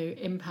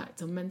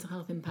 impact on mental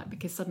health impact,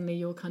 because suddenly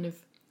you're kind of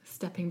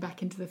stepping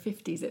back into the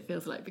 50s, it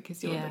feels like,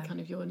 because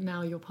you're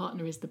now your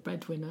partner is the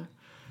breadwinner.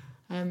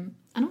 And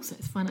also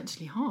it's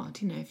financially hard,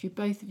 if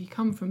you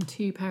come from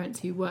two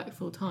parents who work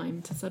full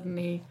time to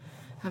suddenly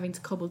having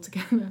to cobble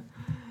together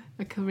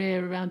a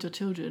career around your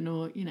children,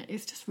 or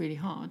it's just really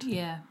hard.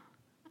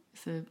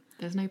 So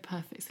there's no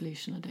perfect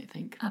solution, I don't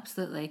think.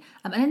 Absolutely.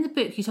 And in the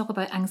book you talk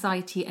about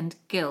anxiety and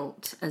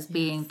guilt as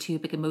being two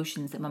big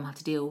emotions that mum had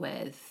to deal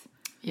with.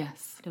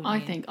 Yes.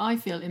 I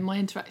feel in my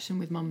interaction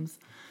with mums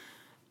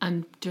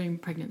and during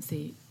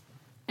pregnancy,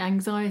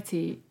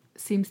 anxiety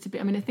seems to be,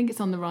 I think it's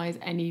on the rise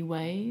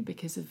anyway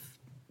because of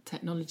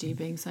technology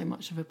being so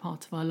much of a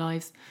part of our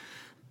lives,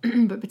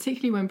 but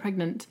particularly when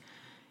pregnant,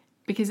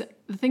 because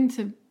the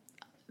thing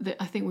that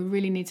I think we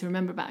really need to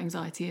remember about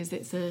anxiety is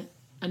it's a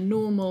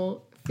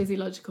normal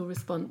physiological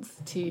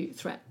response to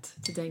threat,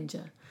 to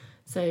danger.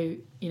 So,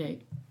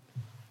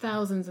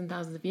 thousands and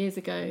thousands of years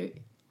ago,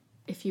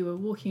 if you were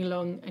walking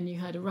along and you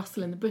heard a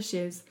rustle in the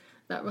bushes,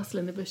 that rustle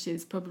in the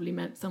bushes probably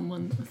meant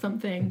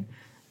something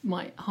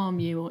might harm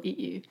you or eat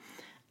you.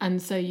 And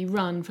so you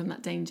run from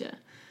that danger.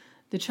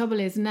 The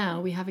trouble is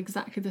now we have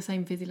exactly the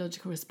same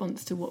physiological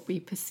response to what we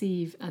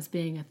perceive as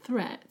being a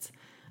threat.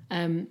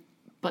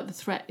 But the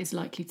threat is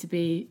likely to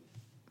be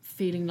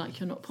feeling like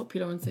you're not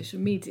popular on social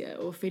media,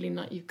 or feeling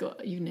like you've got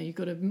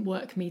a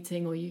work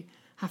meeting, or you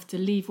have to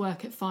leave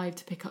work at 5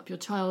 to pick up your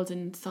child,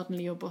 and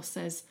suddenly your boss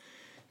says,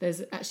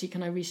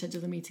 can I reschedule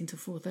the meeting till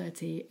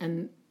 4:30?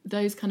 And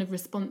those kind of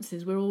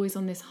responses, we're always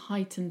on this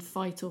heightened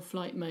fight or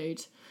flight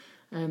mode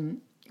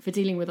for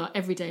dealing with our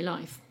everyday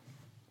life.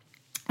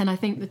 And I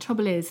think the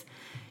trouble is,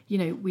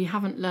 we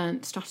haven't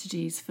learnt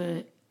strategies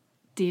for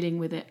dealing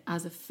with it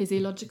as a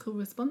physiological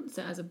response,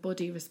 so as a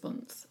body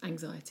response,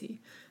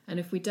 anxiety. And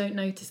if we don't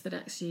notice that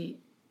actually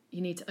you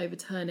need to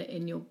overturn it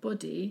in your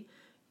body,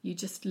 you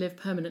just live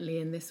permanently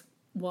in this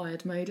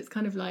wired mode. It's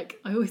kind of like,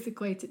 I always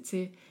equate it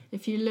to,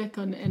 if you look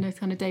in a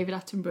kind of David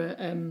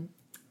Attenborough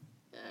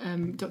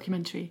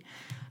documentary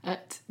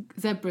at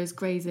zebras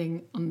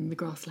grazing on the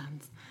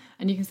grasslands,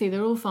 and you can see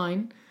they're all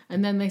fine,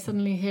 and then they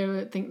suddenly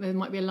think there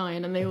might be a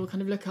lion, and they all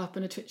kind of look up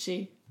and are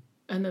twitchy,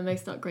 and then they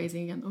start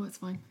grazing again. Oh, it's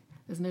fine,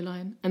 there's no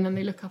lion. And then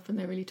they look up and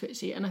they're really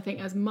twitchy. And I think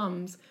as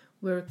mums,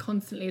 we're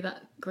constantly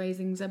that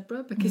grazing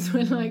zebra, because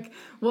we're like,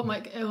 he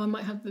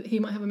might have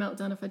a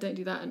meltdown if I don't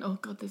do that, and oh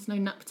god, there's no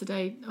nap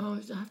today, oh,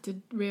 I have to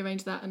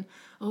rearrange that, and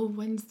oh,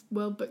 when's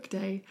World Book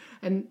Day?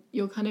 And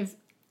you're kind of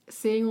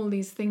seeing all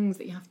these things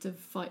that you have to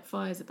fight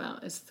fires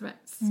about as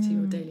threats to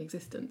your daily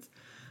existence.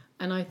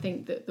 And I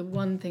think that the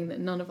one thing that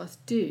none of us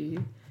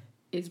do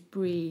is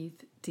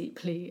breathe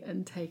deeply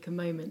and take a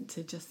moment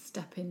to just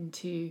step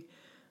into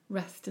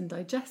rest and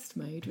digest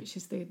mode, which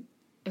is the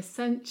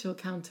essential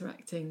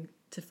counteracting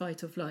to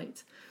fight or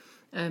flight.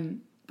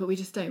 But we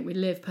just don't. We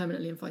live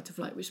permanently in fight or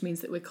flight, which means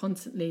that we're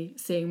constantly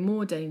seeing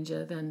more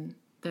danger than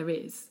there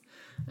is.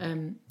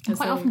 And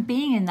quite often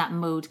being in that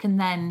mode can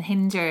then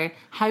hinder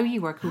how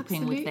you are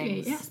coping with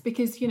things. Yes,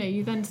 because,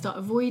 you then start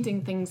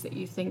avoiding things that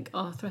you think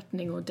are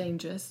threatening or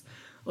dangerous,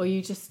 or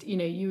you just,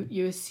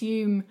 you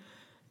assume,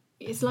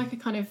 it's like a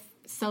kind of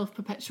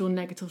self-perpetual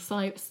negative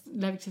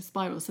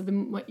spiral. So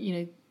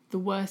the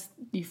worse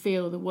you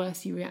feel, the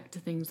worse you react to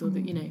things, or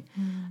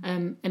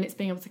and it's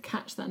being able to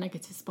catch that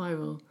negative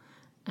spiral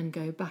and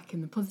go back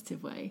in the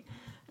positive way.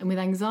 And with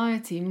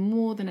anxiety,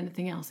 more than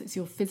anything else, it's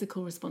your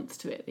physical response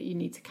to it that you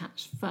need to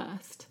catch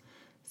first.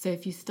 So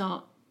if you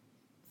start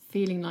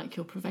feeling like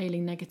your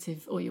prevailing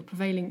negative, or your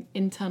prevailing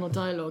internal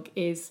dialogue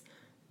is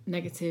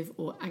negative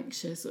or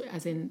anxious, or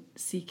as in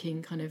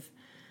seeking kind of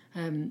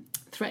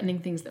threatening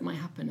things that might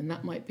happen, and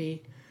that might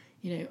be,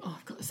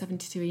 I've got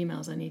 72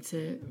 emails I need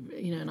to,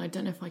 and I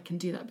don't know if I can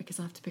do that because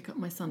I have to pick up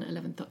my son at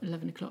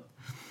 11 o'clock.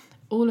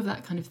 All of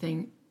that kind of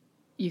thing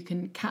you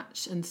can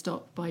catch and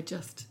stop by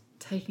just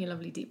taking a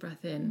lovely deep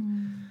breath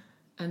in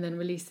and then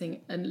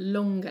releasing a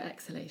longer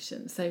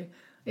exhalation. So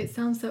it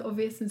sounds so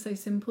obvious and so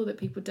simple that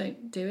people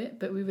don't do it,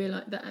 but we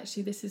realise that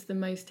actually this is the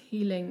most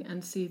healing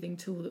and soothing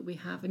tool that we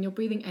have. And you're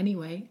breathing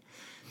anyway.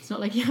 It's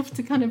not like you have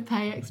to kind of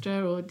pay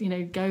extra or,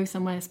 go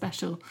somewhere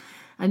special.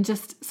 And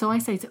just, so I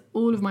say to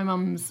all of my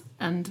mums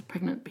and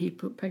pregnant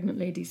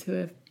ladies who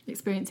are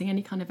experiencing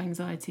any kind of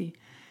anxiety,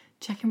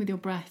 check in with your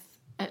breath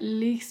at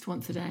least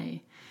once a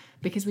day,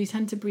 because we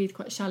tend to breathe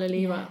quite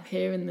shallowly right up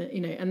here in the,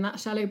 and that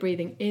shallow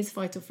breathing is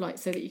fight or flight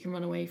so that you can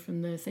run away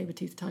from the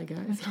saber-toothed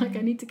tiger. It's like,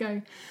 I need to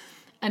go.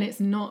 And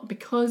it's not,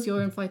 because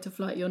you're in fight or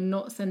flight, you're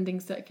not sending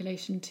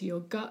circulation to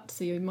your gut.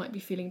 So you might be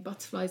feeling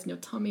butterflies in your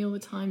tummy all the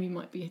time. You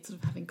might be sort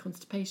of having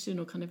constipation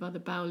or kind of other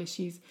bowel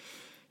issues.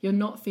 You're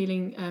not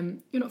feeling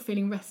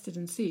rested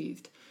and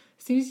soothed.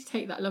 As soon as you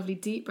take that lovely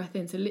deep breath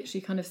in, so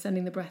literally kind of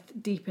sending the breath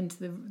deep into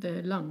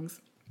the lungs,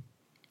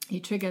 you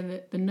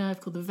trigger the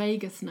nerve called the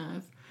vagus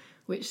nerve,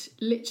 which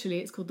literally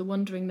it's called the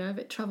wandering nerve.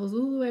 It travels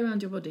all the way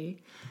around your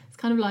body. It's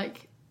kind of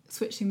like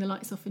switching the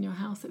lights off in your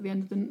house at the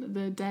end of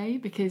the day,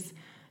 because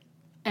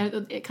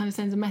it kind of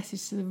sends a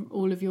message to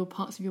all of your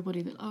parts of your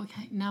body that,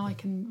 okay, now I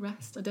can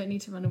rest. I don't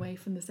need to run away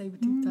from the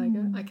saber-toothed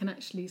tiger. I can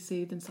actually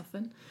soothe and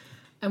soften.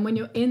 And when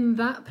you're in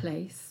that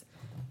place,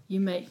 you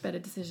make better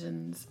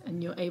decisions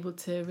and you're able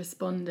to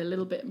respond a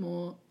little bit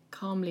more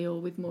calmly or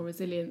with more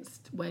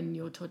resilience when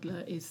your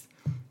toddler is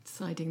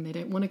deciding they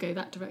don't want to go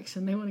that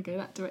direction, they want to go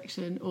that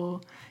direction, or,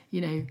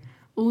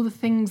 all the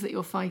things that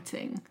you're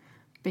fighting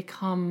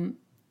become,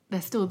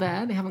 they're still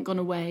there, they haven't gone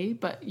away,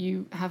 but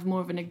you have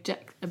more of an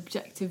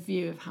objective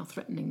view of how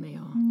threatening they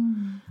are.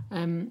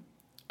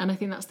 And I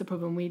think that's the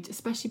problem,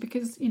 especially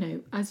because,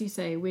 as you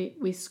say,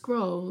 we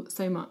scroll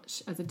so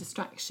much as a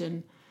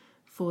distraction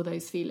for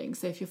those feelings.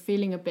 So if you're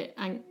feeling a bit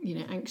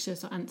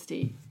anxious or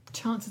angsty,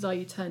 chances are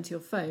you turn to your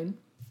phone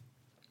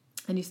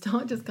and you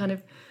start just kind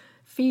of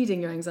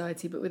feeding your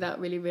anxiety, but without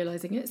really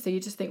realising it. So you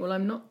just think, well,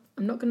 I'm not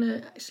going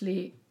to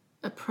actually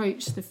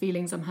approach the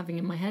feelings I'm having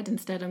in my head.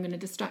 Instead, I'm going to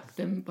distract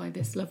them by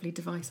this lovely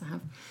device I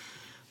have.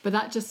 But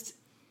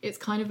it's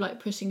kind of like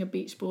pushing a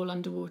beach ball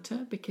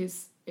underwater,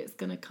 because it's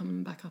going to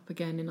come back up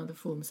again in other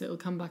forms. So it'll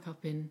come back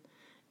up in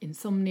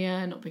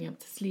insomnia, not being able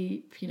to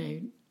sleep,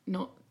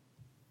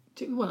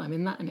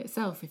 that in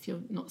itself, if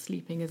you're not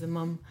sleeping as a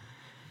mum,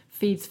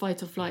 feeds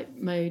fight or flight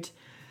mode.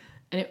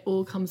 And it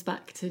all comes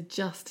back to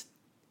just,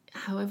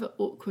 however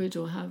awkward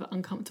or however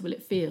uncomfortable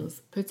it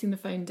feels, putting the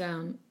phone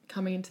down,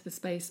 coming into the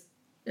space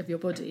of your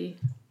body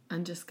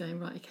and just going,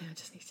 right, okay, I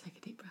just need to take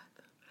a deep breath.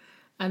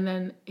 And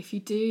then if you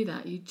do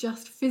that, you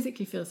just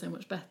physically feel so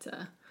much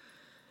better.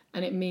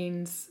 And it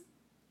means,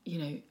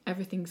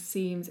 everything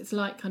seems, it's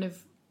like kind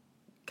of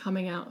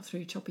coming out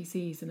through choppy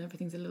seas and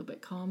everything's a little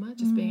bit calmer,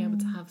 just being able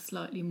to have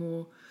slightly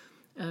more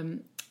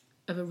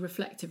of a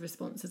reflective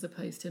response as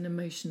opposed to an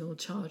emotional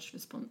charged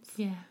response.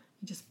 Yeah.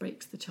 It just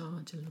breaks the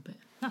charge a little bit.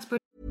 That's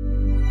brilliant.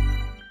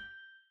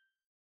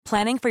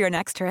 Planning for your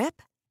next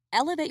trip?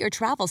 Elevate your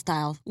travel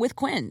style with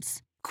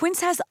Quince. Quince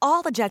has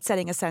all the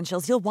jet-setting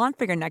essentials you'll want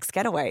for your next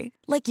getaway,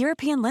 like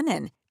European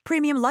linen,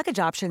 premium luggage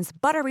options,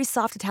 buttery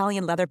soft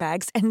Italian leather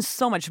bags, and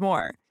so much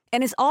more.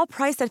 And is all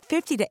priced at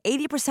 50 to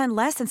 80%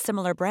 less than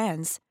similar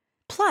brands.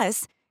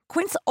 Plus,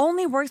 Quince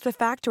only works with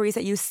factories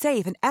that use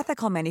safe and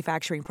ethical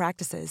manufacturing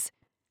practices.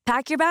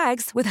 Pack your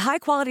bags with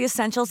high-quality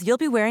essentials you'll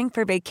be wearing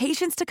for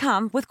vacations to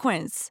come with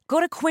Quince.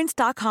 Go to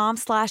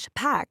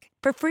quince.com/pack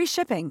for free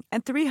shipping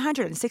and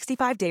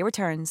 365-day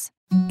returns.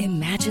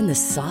 Imagine the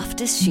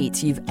softest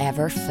sheets you've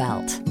ever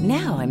felt.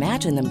 Now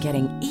imagine them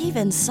getting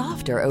even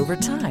softer over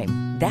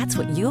time. That's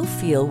what you'll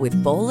feel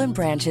with Boll &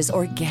 Branch's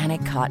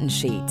organic cotton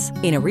sheets.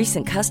 In a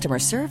recent customer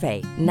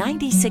survey,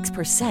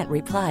 96%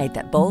 replied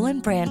that Boll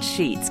 & Branch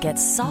sheets get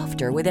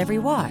softer with every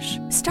wash.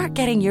 Start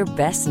getting your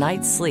best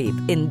night's sleep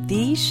in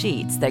these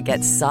sheets that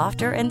get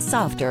softer and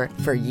softer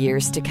for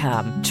years to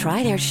come.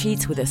 Try their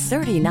sheets with a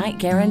 30-night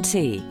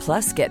guarantee.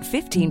 Plus, get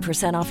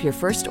 15% off your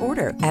first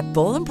order at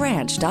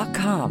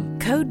bollandbranch.com.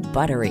 Code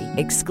BUTTERY.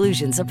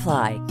 Exclusions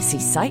apply. See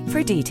site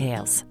for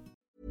details.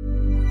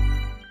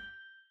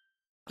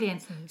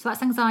 So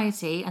that's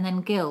anxiety, and then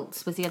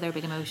guilt was the other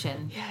big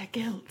emotion. Yeah,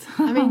 guilt.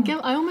 I mean,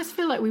 guilt. I almost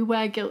feel like we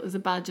wear guilt as a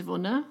badge of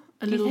honour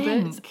a little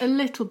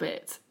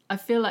bit. I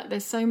feel like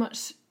there's so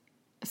much,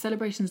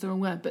 celebration's the wrong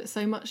word, but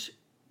so much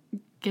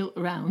guilt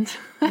around.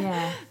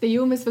 Yeah. That you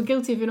almost feel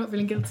guilty if you're not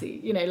feeling guilty.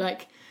 You know,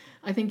 like,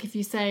 I think if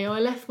you say, oh, I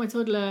left my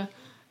toddler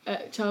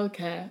at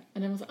childcare,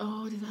 and everyone's like,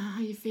 oh, is that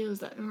how you feel? Is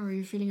that, oh, are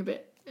you feeling a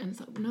bit... And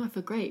it's like, well, no, I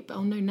feel great, but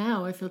oh no,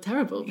 now I feel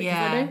terrible because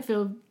I don't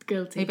feel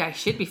guilty. Maybe I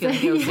should be feeling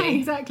guilty. Yeah,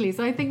 exactly.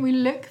 So I think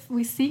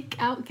we seek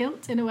out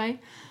guilt in a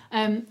way.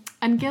 And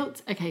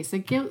guilt, okay, so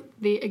guilt,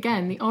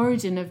 the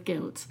origin of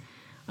guilt,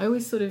 I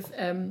always sort of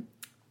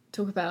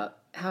talk about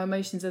how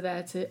emotions are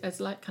there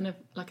as like kind of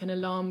like an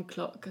alarm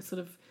clock, a sort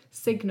of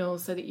signal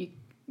so that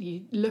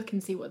you look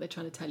and see what they're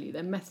trying to tell you.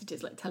 They're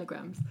messages like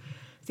telegrams.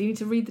 So you need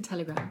to read the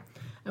telegram.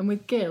 And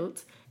with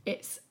guilt,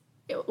 it's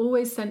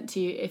always sent to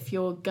you if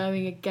you're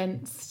going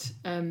against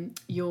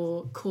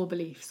your core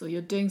beliefs, or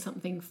you're doing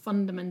something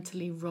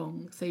fundamentally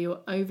wrong. So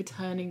you're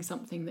overturning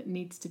something that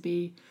needs to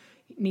be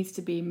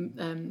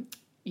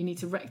you need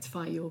to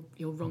rectify your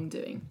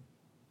wrongdoing.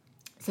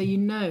 So you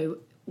know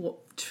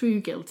what true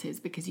guilt is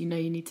because you know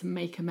you need to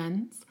make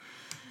amends.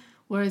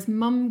 Whereas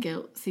mum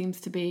guilt seems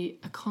to be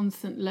a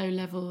constant low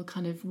level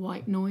kind of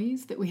white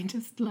noise that we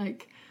just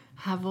like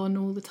have on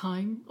all the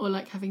time, or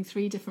like having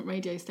 3 different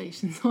radio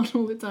stations on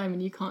all the time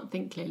and you can't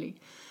think clearly.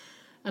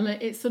 And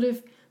it's sort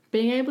of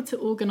being able to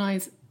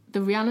organise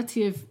the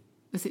reality of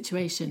the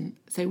situation.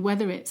 So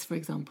whether it's, for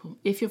example,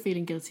 if you're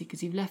feeling guilty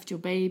because you've left your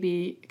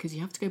baby because you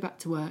have to go back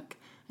to work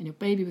and your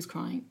baby was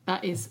crying,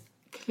 that is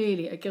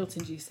clearly a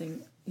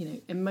guilt-inducing,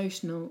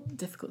 emotional,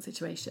 difficult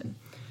situation.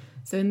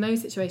 So in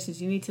those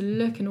situations, you need to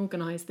look and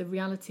organise the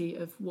reality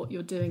of what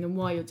you're doing and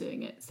why you're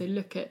doing it. So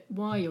look at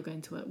why you're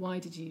going to work. Why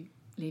did you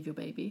leave your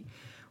baby?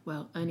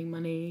 Well, earning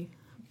money,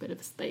 a bit of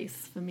a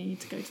space for me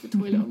to go to the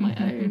toilet on my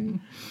own,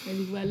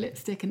 maybe wear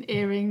lipstick and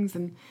earrings,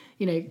 and,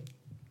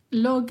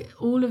 log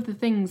all of the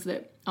things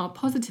that are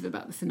positive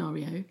about the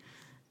scenario.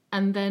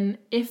 And then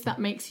if that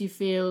makes you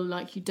feel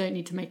like you don't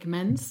need to make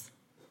amends,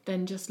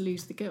 then just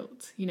lose the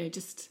guilt.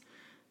 Just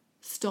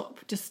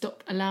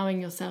stop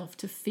allowing yourself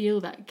to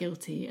feel that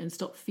guilty and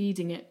stop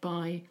feeding it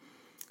by...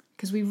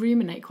 Because we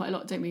ruminate quite a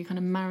lot, don't we? We kind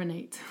of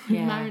marinate. We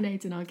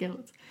marinate in our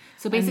guilt.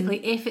 So basically,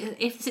 if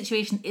the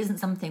situation isn't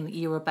something that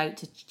you're about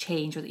to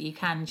change or that you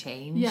can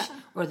change,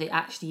 or that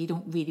actually you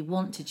don't really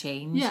want to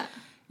change,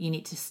 you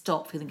need to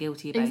stop feeling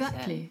guilty about it.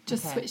 Exactly.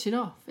 Just switch it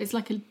off. It's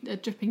like a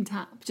dripping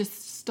tap.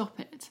 Just stop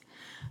it.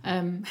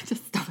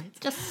 Just stop it.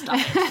 Just stop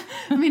it.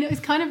 I mean, it's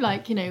kind of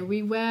like,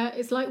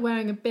 it's like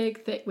wearing a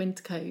big, thick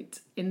winter coat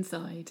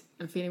inside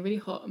and feeling really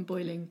hot and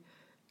boiling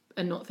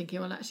and not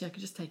thinking, well, actually, I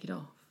could just take it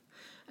off.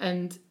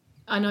 And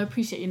I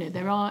appreciate,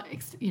 there are,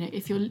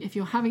 if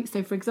you're having,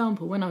 so for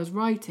example, when I was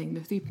writing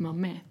the Supermum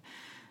Myth,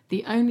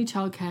 the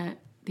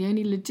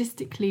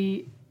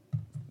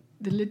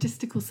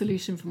logistical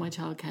solution for my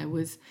childcare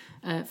was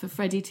for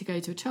Freddie to go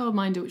to a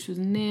childminder, which was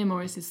near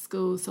Morris's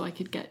school, so I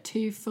could get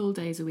 2 full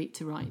days a week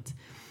to write.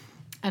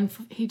 And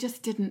he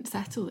just didn't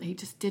settle. He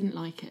just didn't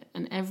like it.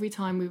 And every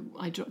time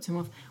I dropped him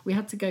off, we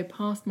had to go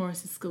past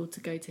Morris's school to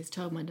go to his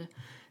childminder.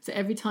 So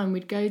every time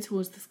we'd go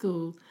towards the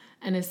school,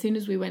 and as soon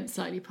as we went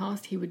slightly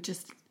past, he would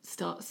just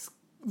start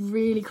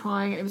really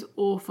crying. It was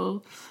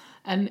awful.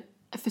 And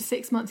for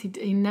 6 months, it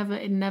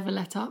never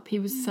let up. He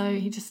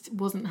just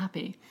wasn't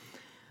happy.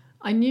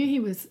 I knew he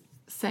was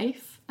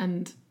safe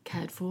and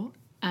cared for,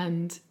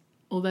 and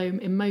although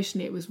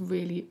emotionally it was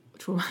really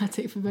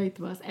traumatic for both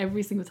of us,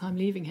 every single time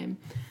leaving him,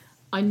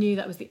 I knew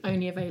that was the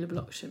only available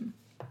option.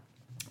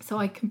 So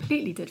I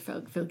completely did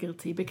feel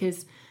guilty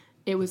because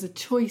it was a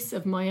choice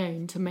of my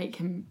own to make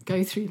him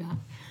go through that.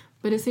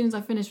 But as soon as I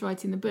finished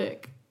writing the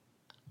book,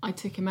 I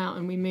took him out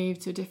and we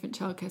moved to a different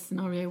childcare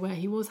scenario where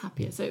he was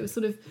happier. So it was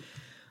sort of,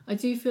 I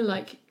do feel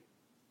like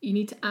you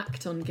need to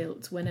act on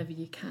guilt whenever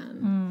you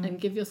can and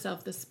give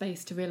yourself the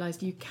space to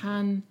realise you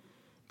can.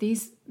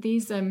 These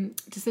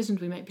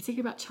decisions we make,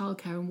 particularly about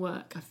childcare and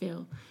work, I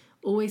feel,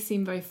 always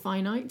seem very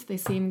finite. They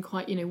seem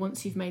quite,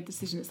 once you've made the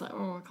decision, it's like,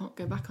 oh, I can't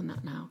go back on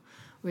that now.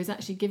 Whereas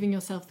actually giving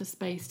yourself the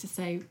space to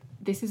say,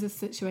 this is a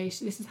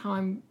situation, this is how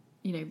I'm,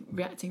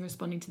 reacting,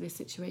 responding to this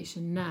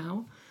situation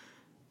now.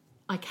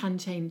 I can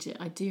change it.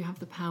 I do have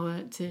the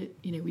power to,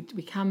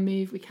 we can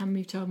move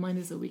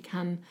childminders, or we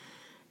can...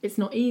 It's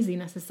not easy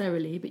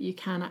necessarily, but you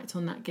can act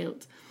on that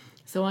guilt.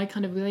 So I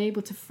kind of was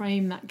able to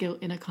frame that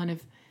guilt in a kind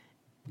of,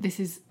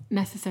 this is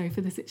necessary for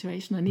the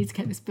situation. I need to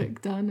get this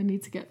book done. I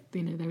need to get,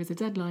 there is a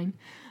deadline.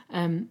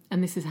 And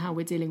this is how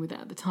we're dealing with it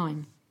at the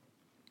time.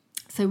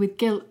 So with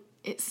guilt,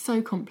 it's so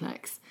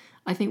complex.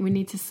 I think we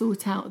need to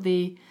sort out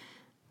the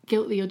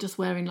guilt that you're just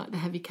wearing like the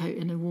heavy coat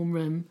in a warm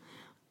room,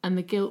 and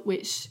the guilt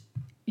which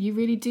you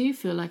really do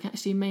feel like,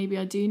 actually, maybe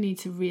I do need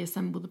to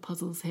reassemble the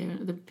puzzles here,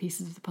 the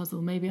pieces of the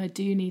puzzle. Maybe I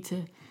do need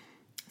to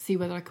see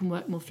whether I can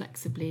work more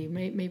flexibly.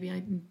 Maybe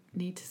I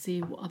need to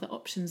see what other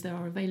options there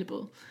are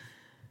available,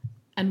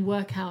 and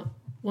work out,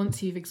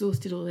 once you've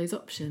exhausted all those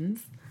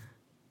options,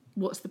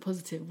 what's the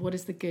positive, what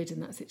is the good in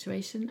that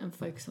situation, and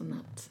focus on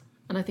that.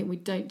 And I think we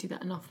don't do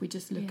that enough. We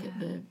just look at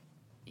the,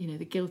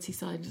 the guilty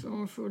side, and just,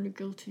 I feel really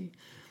guilty.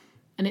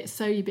 And it's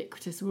so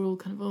ubiquitous. We're all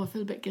kind of, I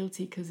feel a bit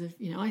guilty because of,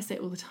 I say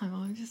it all the time,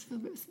 I just feel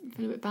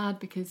a bit bad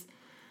because,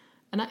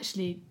 and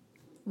actually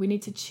we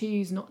need to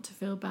choose not to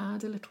feel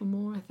bad a little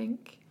more, I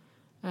think.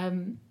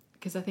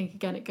 Because I think,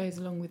 again, it goes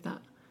along with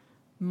that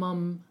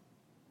mum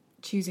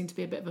choosing to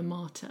be a bit of a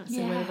martyr.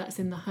 So whether that's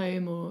in the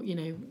home or, you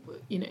know,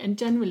 and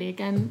generally,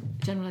 again,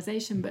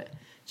 generalisation, but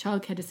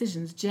childcare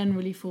decisions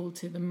generally fall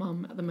to the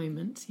mum at the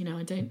moment. You know,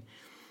 I don't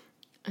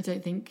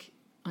think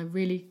I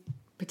really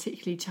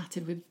particularly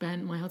chatted with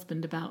Ben, my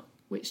husband, about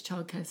which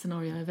childcare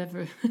scenario I've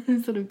ever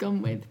sort of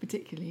gone with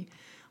particularly.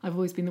 I've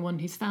always been the one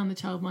who's found the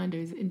childminder,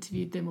 who's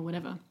interviewed them or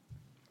whatever.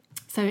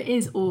 So it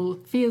is all,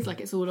 feels like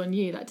it's all on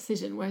you, that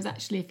decision. Whereas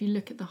actually, if you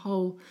look at the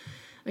whole,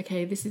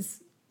 okay, this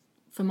is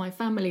for my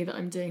family that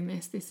I'm doing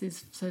this. This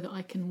is so that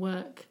I can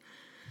work.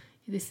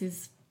 This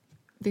is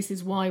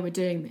why we're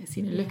doing this.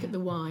 You know, look at the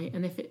why.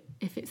 And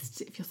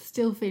if you're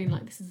still feeling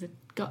like this is a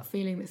gut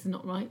feeling, this is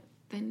not right,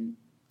 then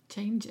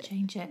change it.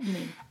 Change it. You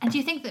know. And do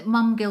you think that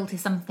mum guilt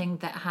is something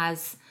that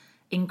has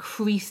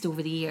increased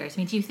over the years? I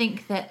mean, do you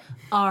think that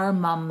our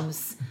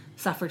mums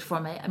suffered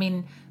from it? I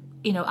mean,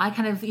 you know, I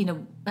kind of, you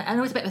know, I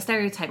know it's a bit of a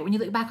stereotype, but when you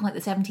look back on like the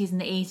 70s and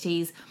the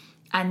 80s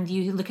and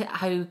you look at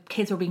how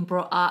kids were being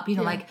brought up, you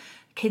know, like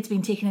kids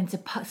being taken into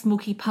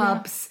smoky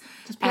pubs,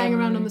 just playing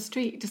around on the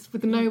street, just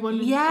with no one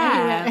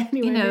anywhere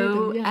you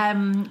know,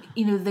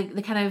 you know,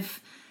 the kind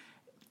of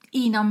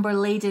E-number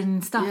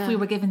laden stuff we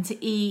were given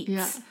to eat.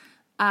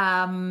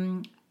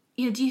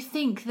 You know, do you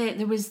think that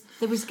there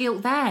was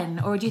guilt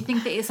then, or do you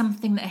think that it's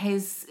something that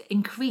has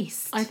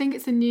increased? I think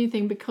it's a new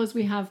thing because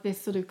we have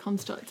this sort of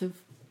construct of,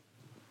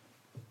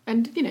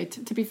 and you know,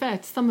 to be fair,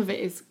 some of it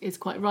is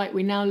quite right.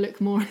 We now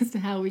look more as to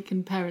how we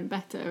can parent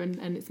better,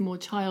 and it's more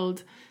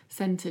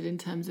child-centred in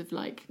terms of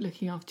like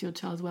looking after your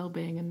child's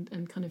well-being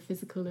and kind of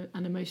physical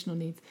and emotional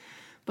needs.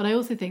 But I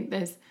also think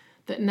that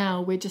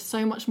now we're just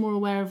so much more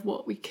aware of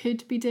what we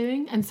could be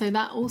doing, and so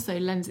that also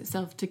lends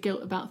itself to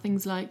guilt about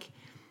things like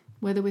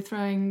whether we're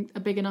throwing a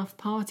big enough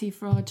party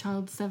for our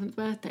child's 7th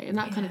birthday and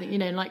that kind of thing, you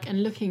know, like,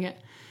 and looking at,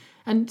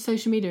 and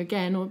social media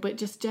again, but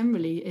just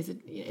generally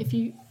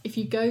if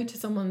you go to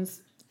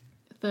someone's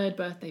 3rd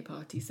birthday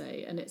party,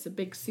 say, and it's a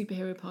big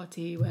superhero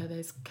party where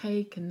there's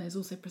cake and there's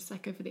also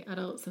prosecco for the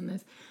adults and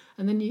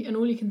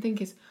all you can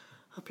think is,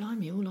 oh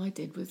blimey, all I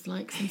did was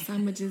like some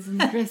sandwiches and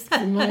crisps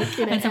and like,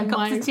 you know, and some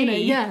cups of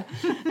tea. You know,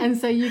 and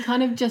so you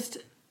kind of just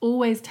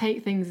always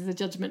take things as a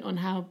judgment on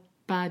how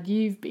bad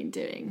you've been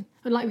doing.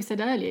 But like we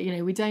said earlier, you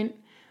know,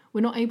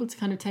 we're not able to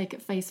kind of take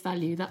at face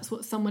value, that's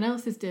what someone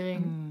else is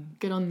doing,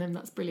 good on them,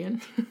 that's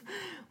brilliant.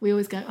 We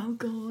always go, oh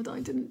God,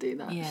 I didn't do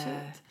that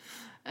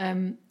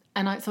shit.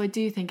 So I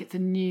do think it's a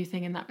new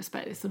thing in that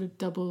respect. It's sort of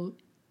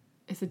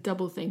it's a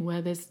double thing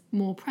where there's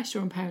more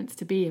pressure on parents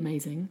to be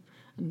amazing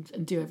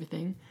and do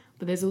everything,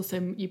 but there's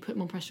also, you put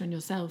more pressure on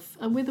yourself,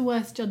 and we're the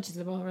worst judges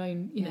of our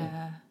own, you know,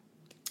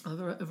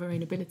 of our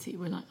own ability.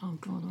 We're like, oh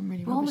God, I'm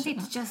really rubbish at that. We almost need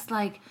to just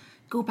like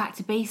go back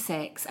to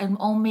basics and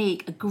all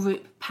make a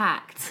group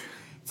pact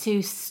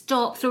to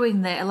stop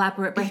throwing the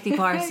elaborate birthday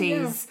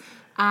parties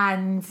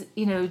and,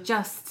 you know,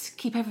 just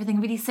keep everything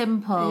really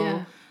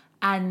simple.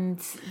 And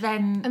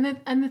then...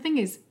 And the thing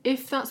is,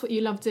 if that's what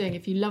you love doing,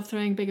 if you love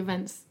throwing big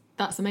events,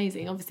 that's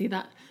amazing, obviously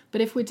that.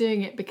 But if we're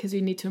doing it because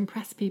we need to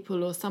impress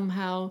people or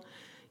somehow,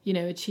 you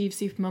know, achieve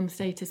supermum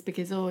status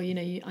because, oh, you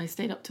know, I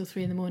stayed up till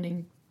 3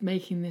 a.m.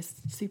 making this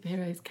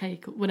superhero's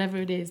cake or whatever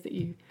it is that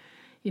you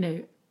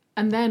know...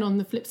 And then on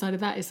the flip side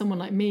of that is someone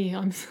like me.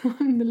 I'm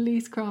the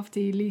least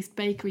crafty, least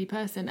bakery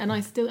person. And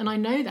I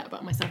know that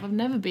about myself. I've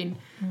never been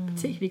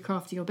particularly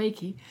crafty or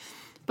bakey.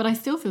 But I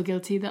still feel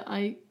guilty that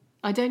I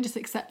don't just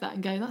accept that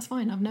and go, that's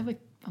fine. I'm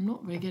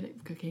not very good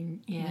at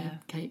cooking you know,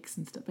 cakes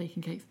and stuff,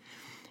 baking cakes.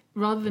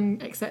 Rather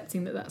than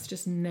accepting that that's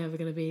just never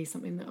going to be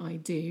something that I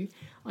do,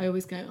 I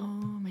always go,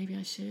 oh, maybe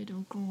I should.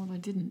 Oh, God, I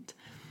didn't.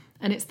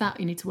 And it's that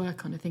you need to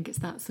work on. I think it's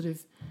that sort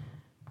of...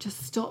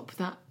 just stop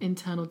that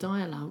internal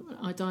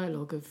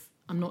dialogue of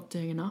I'm not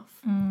doing enough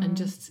and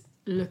just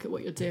look at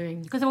what you're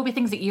doing. Because there will be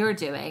things that you're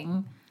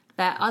doing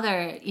that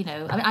other, you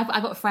know, I mean,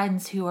 I've got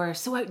friends who are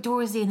so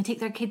outdoorsy and they take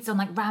their kids on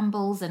like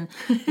rambles and,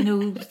 you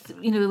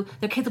know,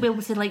 their kids will be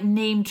able to like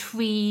name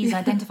trees and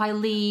identify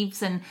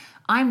leaves, and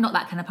I'm not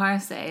that kind of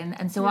person.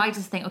 And so I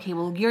just think, okay,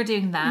 well, you're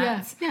doing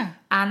that.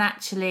 And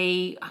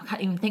actually, I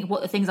can't even think of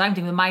what the things I'm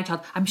doing with my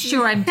child. I'm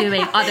sure I'm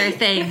doing other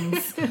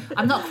things.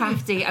 I'm not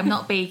crafty, I'm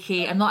not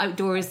bakey, I'm not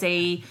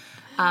outdoorsy.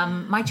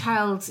 My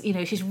child, you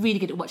know, she's really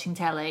good at watching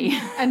telly.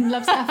 And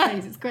loves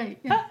cafes, it's great,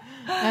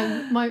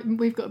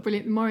 we've got a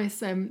brilliant...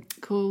 Morris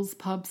calls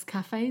pubs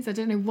cafes. I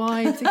don't know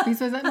why particularly.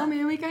 So I was like,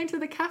 Mummy, are we going to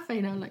the cafe?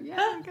 And I'm like, yeah,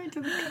 I'm going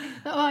to the cafe.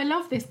 Oh, I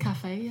love this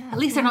cafe. At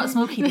least they're not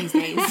smoky these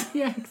days.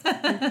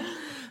 Exactly.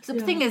 So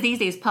the thing is, these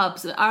days,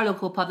 pubs, our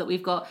local pub that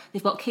we've got,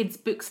 they've got kids'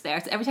 books there.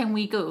 So every time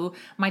we go,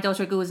 my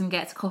daughter goes and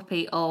gets a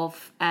copy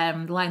of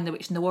The Lion, the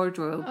Witch and the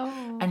Wardrobe,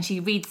 and she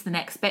reads the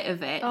next bit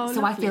of it. Oh,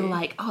 so lovely. I feel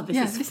like, oh,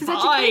 this is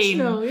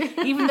fine.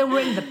 Even though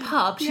we're in the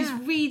pub, she's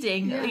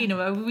reading, you know,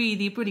 a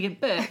really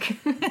brilliant book.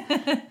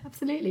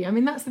 Absolutely. I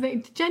mean, that's the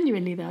thing.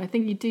 Genuinely, though, I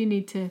think you do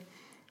need to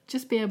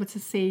just be able to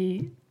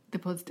see the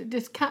positive.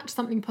 Just catch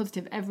something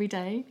positive every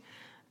day.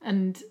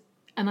 And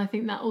I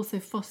think that also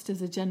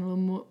fosters a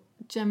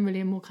generally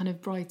a more kind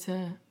of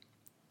brighter.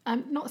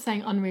 I'm not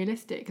saying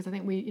unrealistic, because I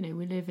think we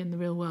live in the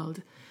real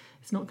world.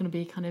 It's not going to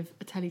be kind of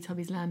a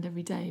Teletubbies land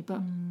every day,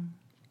 but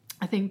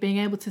I think being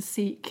able to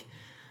seek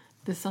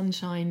the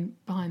sunshine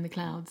behind the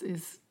clouds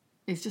is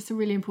just a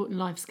really important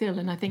life skill.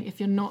 And I think if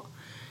you're not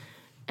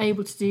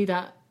able to do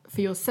that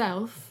for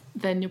yourself,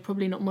 then you're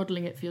probably not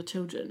modelling it for your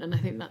children. And I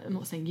think that, I'm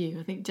not saying you,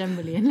 I think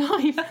generally in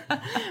life,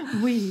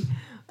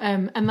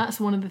 and that's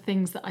one of the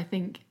things that I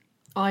think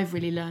I've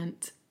really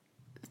learnt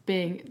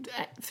being,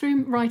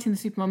 through writing the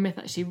Supermum Myth,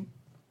 actually.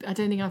 I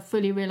don't think I've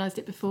fully realised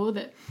it before,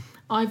 that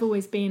I've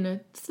always been a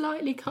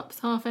slightly cups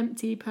half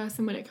empty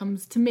person when it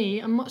comes to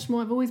me. I've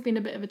always been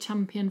a bit of a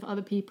champion for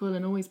other people,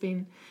 and always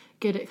been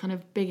good at kind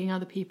of bigging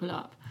other people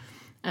up,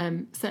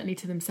 certainly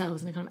to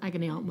themselves in a kind of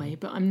agony aunt way.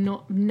 But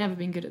never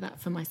been good at that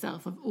for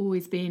myself. I've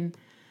always been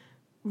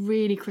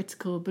really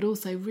critical, but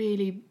also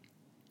really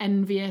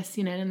envious,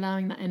 and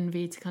allowing that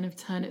envy to kind of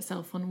turn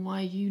itself on, why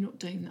are you not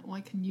doing that?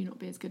 Why can you not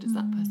be as good as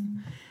that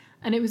person?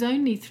 And it was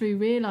only through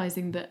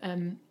realising that,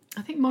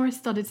 I think Morris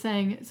started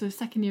saying, so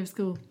second year of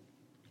school,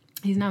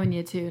 he's now in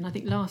year 2, and I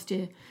think last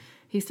year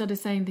he started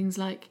saying things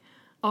like,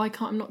 oh,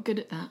 I'm not good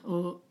at that,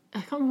 or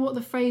I can't remember what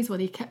the phrase was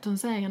he kept on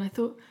saying, and I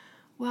thought,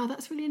 wow,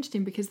 that's really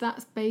interesting, because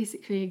that's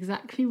basically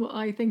exactly what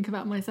I think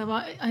about myself.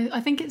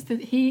 I think it's that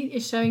he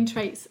is showing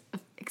traits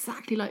of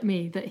exactly like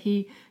me, that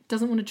he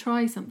doesn't want to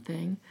try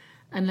something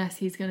unless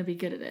he's going to be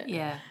good at it.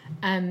 Yeah.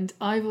 And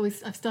I've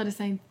started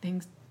saying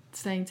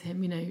to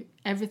him,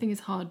 everything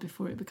is hard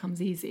before it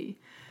becomes easy.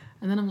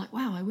 And then I'm like,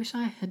 wow, I wish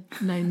I had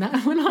known that.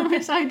 I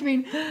wish I'd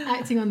been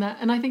acting on that.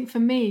 And I think for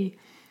me,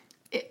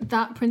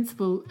 that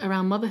principle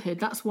around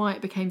motherhood, that's why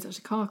it became such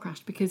a car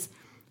crash, because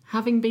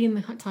having been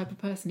the type of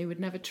person who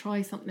would never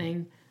try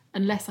something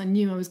unless I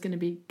knew I was going to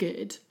be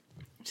good,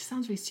 which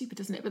sounds really stupid,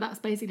 doesn't it? But that's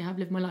basically how I've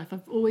lived my life.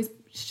 I've always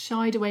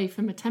shied away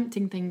from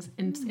attempting things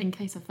in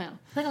case I fail.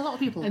 I think a lot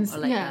of people are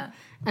like that.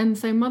 And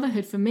so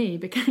motherhood for me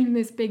became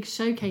this big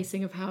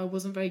showcasing of how I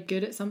wasn't very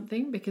good at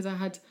something, because I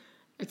had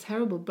a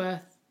terrible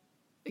birth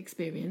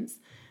experience,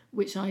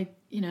 which I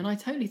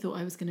totally thought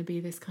I was going to be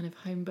this kind of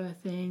home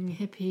birthing,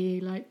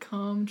 hippie, like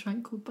calm,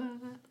 tranquil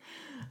birth.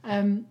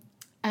 And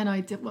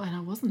I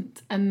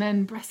wasn't. And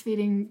then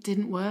breastfeeding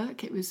didn't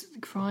work. It was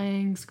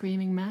crying,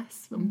 screaming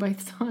mess on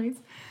both sides.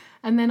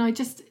 And then I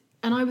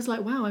was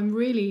like, wow, I'm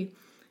really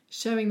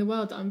showing the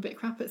world that I'm a bit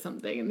crap at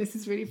something, and this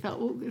has really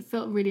felt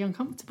really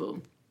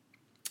uncomfortable.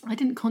 I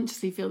didn't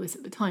consciously feel this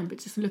at the time, but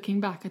just looking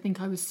back, I think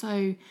I was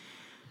so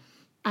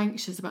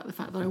anxious about the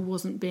fact that I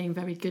wasn't being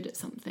very good at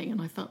something,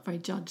 and I felt very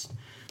judged.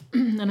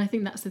 And I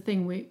think that's the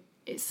thing,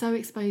 it's so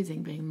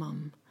exposing being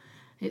mum.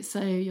 You're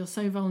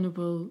so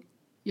vulnerable,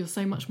 you're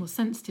so much more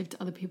sensitive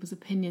to other people's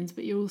opinions,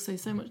 but you're also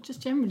so much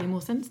just generally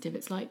more sensitive.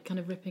 It's like kind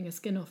of ripping a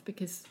skin off,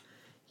 because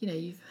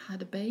you've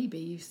had a baby,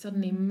 you've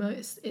suddenly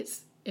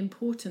it's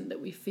important that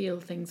we feel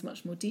things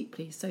much more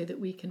deeply so that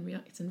we can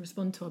react and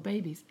respond to our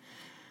babies.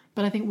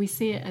 But I think we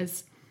see it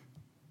as,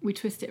 we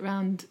twist it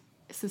around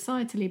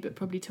societally, but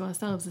probably to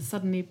ourselves, as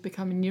suddenly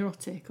becoming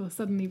neurotic, or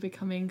suddenly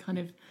becoming kind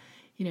of,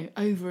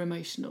 over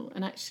emotional.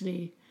 And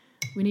actually,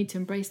 we need to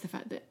embrace the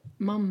fact that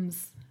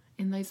mums,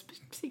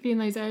 particularly in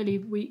those early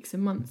weeks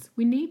and months,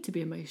 we need to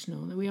be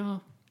emotional. We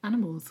are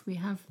animals. We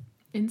have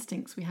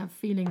instincts. We have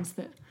feelings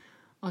that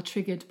are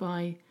triggered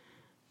by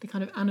the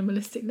kind of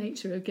animalistic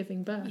nature of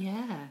giving birth.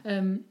 Yeah.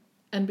 And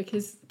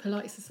because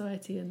polite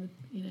society and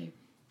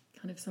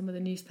kind of some of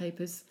the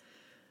newspapers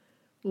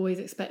always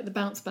expect the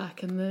bounce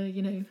back and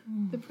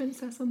the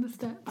princess on the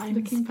steps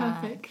looking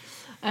perfect,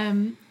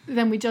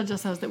 then we judge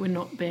ourselves that we're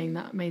not being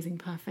that amazing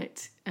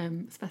perfect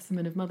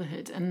specimen of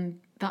motherhood,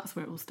 and that's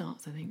where it all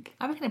starts. I think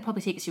it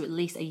probably takes you at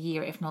least a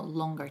year, if not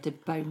longer, to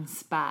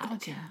bounce back.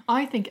 God, yeah.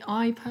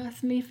 I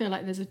personally feel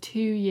like there's a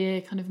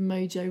 2-year kind of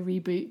mojo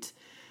reboot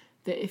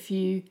that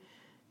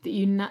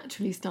you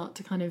naturally start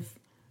to kind of,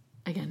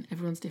 again,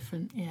 everyone's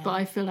different, but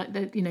I feel like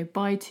that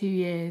by 2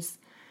 years,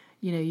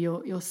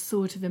 you're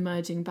sort of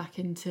emerging back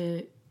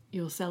into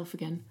yourself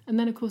again. And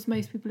then, of course,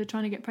 most people are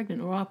trying to get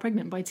pregnant or are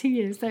pregnant by 2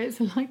 years. So it's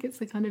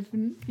a kind of,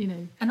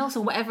 And also,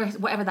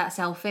 whatever that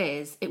self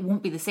is, it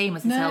won't be the same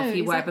as the self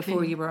you were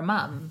before you were a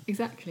mum.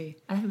 Exactly.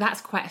 I think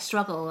that's quite a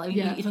struggle.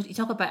 Yeah. You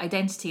talk about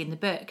identity in the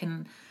book,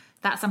 and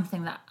that's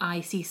something that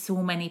I see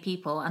so many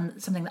people,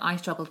 and something that I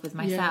struggled with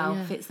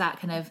myself. Yeah. It's that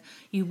kind of,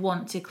 you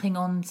want to cling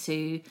on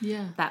to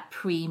that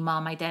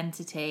pre-mum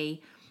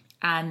identity,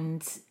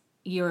 and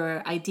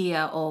your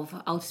idea of,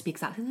 I'll just be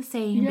exactly the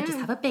same, but just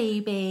have a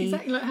baby.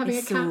 Exactly, like having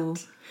a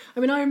cat. I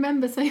mean, I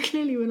remember so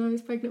clearly when I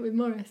was pregnant with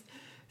Morris,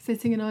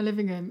 sitting in our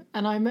living room,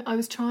 and I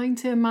was trying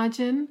to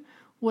imagine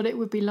what it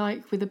would be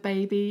like with a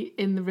baby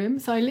in the room.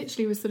 So I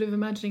literally was sort of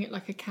imagining it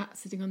like a cat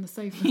sitting on the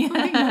sofa.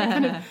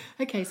 Yeah.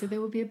 Okay, so there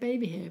will be a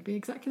baby here. It'll be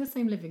exactly the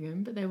same living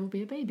room, but there will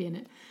be a baby in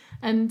it.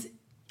 And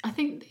I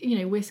think,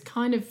 we're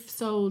kind of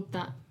sold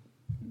that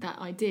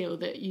ideal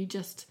that you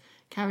just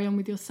carry on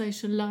with your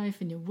social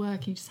life and your work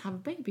and you just have a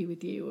baby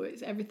with you, or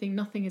it's everything,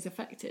 nothing is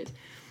affected.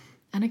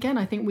 And again,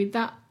 I think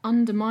that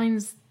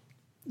undermines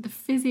the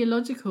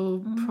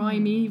physiological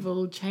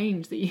primeval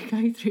change that you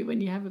go through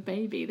when you have a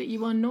baby, that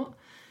you are not,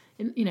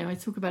 you know, I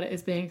talk about it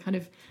as being a kind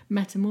of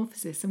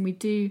metamorphosis, and we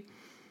do.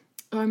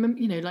 I remember,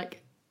 you know,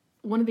 like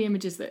one of the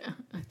images that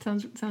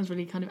sounds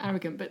really kind of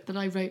arrogant, but that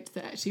I wrote,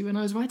 that actually when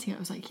I was writing it, I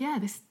was like, yeah,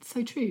 this is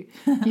so true.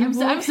 I'm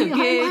so good.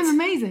 I'm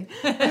amazing.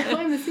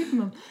 I'm a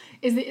supermum.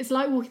 Is that it's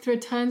like walking through a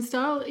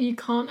turnstile. You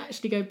can't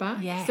actually go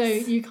back. Yes. So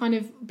you kind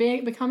of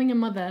becoming a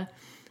mother,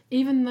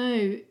 even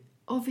though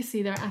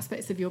obviously there are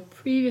aspects of your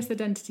previous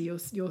identity,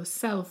 your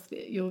self,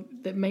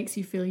 that makes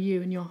you feel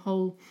you and your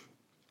whole,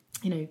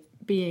 you know,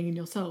 being and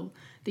your soul,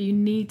 that you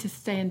need to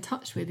stay in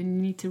touch with and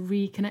you need to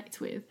reconnect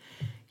with.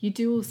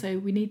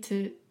 We need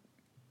to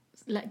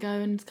let go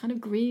and kind of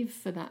grieve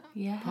for that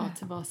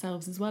part of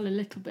ourselves as well a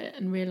little bit,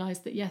 and realise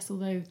that yes,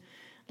 although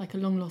like a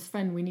long lost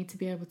friend, we need to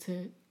be able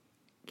to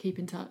keep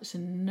in touch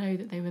and know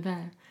that they were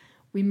there.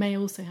 We may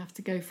also have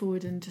to go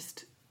forward and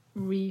just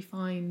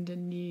re-find a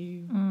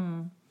new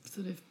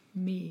sort of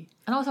me.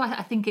 And also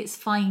I think it's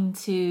fine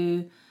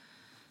to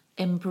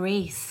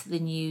embrace the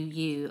new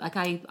you. Like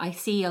I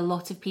see a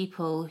lot of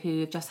people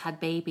who have just had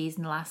babies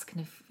in the last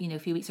kind of, you know,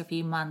 few weeks or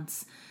few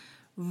months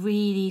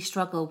really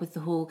struggle with the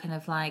whole kind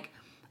of like,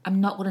 I'm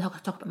not going to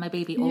talk about my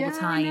baby all the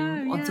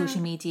time on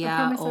social media.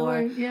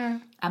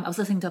 I was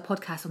listening to a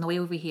podcast on the way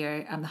over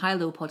here, the High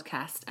Low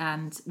podcast,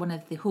 and one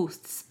of the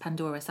hosts,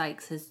 Pandora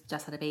Sykes, has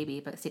just had a baby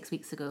about 6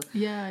 weeks ago.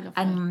 Yeah,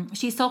 I love that.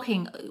 She's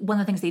talking, one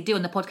of the things they do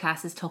on the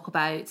podcast is talk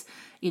about,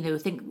 you know,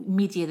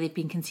 media they've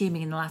been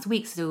consuming in the last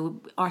week.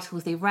 So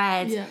articles they've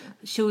read,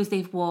 shows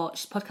they've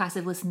watched, podcasts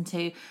they've listened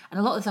to, and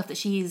a lot of the stuff that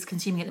she's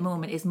consuming at the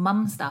moment is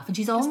mum stuff. And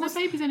she's almost...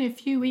 My baby's only a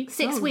few weeks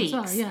 6 old weeks. As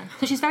well, yeah.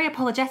 So she's very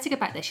apologetic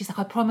about this. She's like,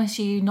 I promise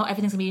you, not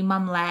everything's going to be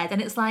mum-led.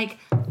 And it's like,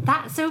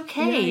 that's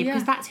okay,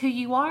 because that's who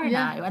you are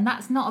now. And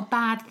that's not a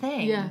bad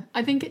thing. Yeah,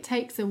 I think it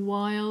takes a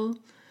while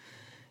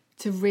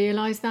to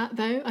realise that,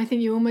 though. I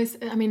think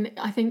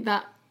I think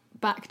that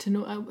back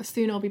to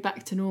soon I'll be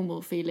back to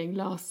normal feeling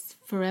lasts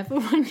forever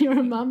when you're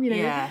a mum, you know.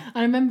 Yeah.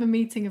 I remember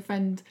meeting a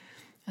friend,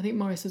 I think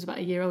Morris was about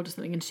a year old or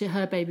something, and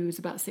her baby was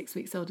about 6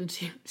 weeks old, and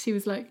she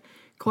was like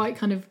quite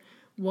kind of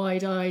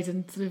wide-eyed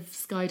and sort of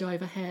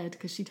skydive ahead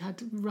because she'd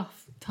had a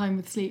rough time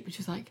with sleep, and she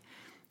was like,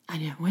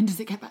 Anya, when does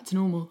it get back to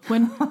normal?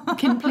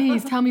 Can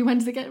please tell me, when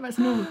does it get back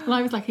to normal? And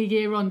I was like a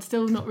year on,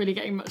 still not really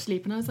getting much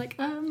sleep. And I was like,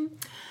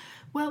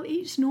 well,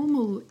 each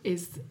normal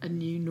is a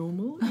new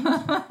normal.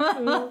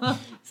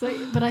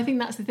 But I think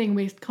that's the thing.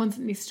 We're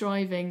constantly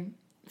striving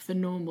for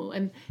normal.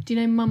 And do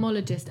you know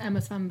mumologist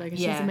Emma Svanberg? And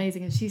she's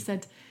amazing. And she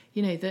said,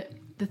 you know, that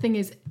the thing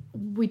is,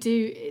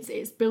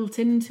 it's built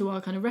into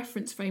our kind of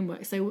reference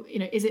framework. So, you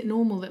know, is it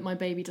normal that my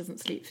baby doesn't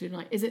sleep through the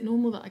night? Is it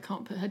normal that I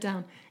can't put her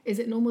down? Is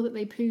it normal that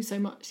they poo so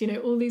much? You know,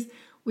 all these,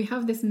 we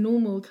have this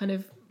normal kind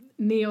of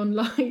neon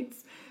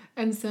lights.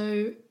 And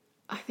so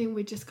I think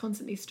we're just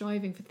constantly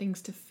striving for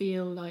things to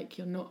feel like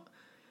you're not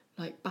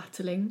like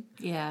battling.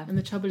 Yeah. And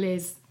the trouble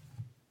is,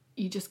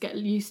 you just get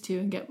used to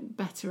and get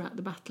better at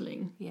the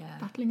battling. Yeah.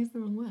 Battling is the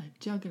wrong word.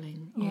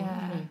 Juggling.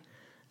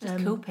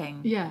 Just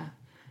coping. Yeah.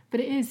 But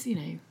it is, you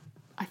know,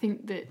 I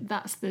think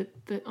that's the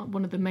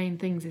one of the main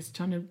things is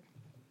trying to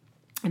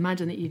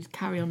imagine that you'd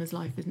carry on as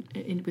life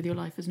with your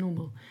life as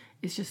normal.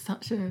 It's just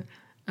such a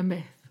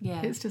myth.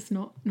 Yeah. It's just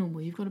not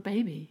normal. You've got a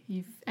baby.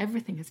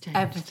 Everything has changed.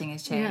 Everything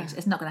has changed. Yeah.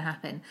 It's not going to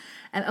happen.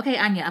 Okay,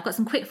 Anya, I've got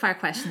some quick fire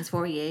questions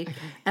for you. Okay.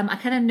 I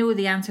kind of know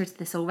the answer to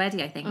this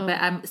already, I think. Oh.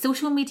 But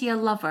social media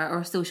lover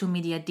or social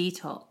media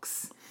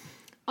detox?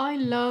 I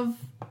love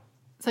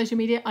social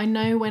media. I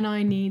know when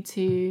I need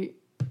to...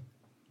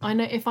 I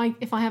know if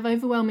I have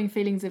overwhelming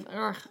feelings of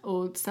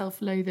or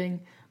self-loathing,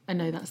 I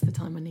know that's the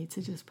time I need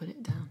to just put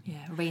it down.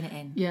 Yeah, rein it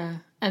in. Yeah,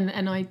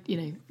 and I, you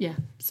know, yeah.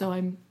 So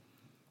I'm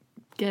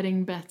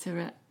getting better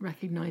at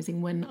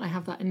recognising when I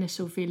have that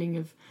initial feeling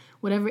of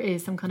whatever it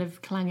is, some kind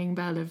of clanging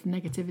bell of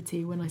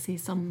negativity. When I see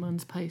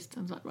someone's post,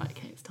 I'm like, right,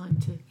 okay, it's time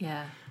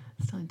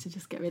to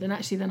just get rid. And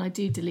actually, then I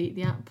do delete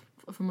the app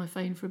from my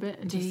phone for a bit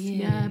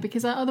and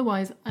because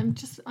otherwise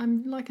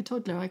I'm like a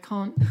toddler. I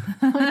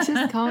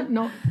just can't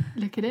not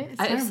look at it. It's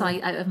out terrible. Of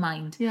sight, out of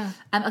mind.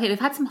 Okay, we've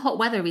had some hot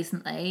weather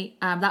recently.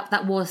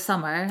 That was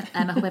summer.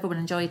 I hope everyone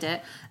enjoyed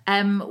it.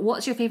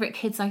 What's your favourite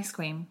kids ice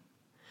cream?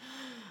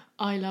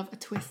 I love a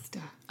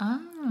Twister.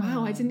 Oh.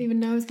 Wow, I didn't even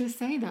know I was going to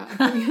say that.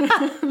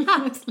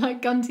 It's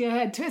like gun to your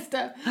head,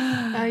 Twister.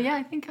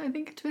 I think a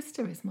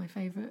Twister is my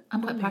favourite.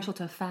 I'm quite partial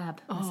to a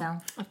Fab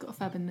myself. I've got a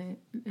Fab in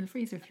the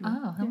freezer if you want.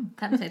 Oh, I'm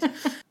tempted.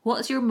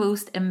 What's your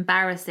most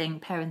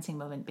embarrassing parenting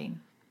moment been?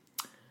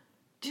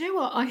 Do you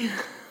know what?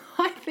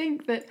 I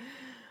think that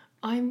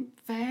I'm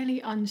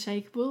fairly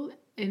unshakable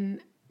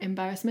in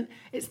embarrassment.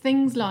 It's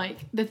things like,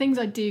 the things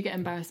I do get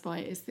embarrassed by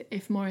is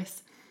if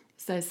Morris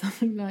says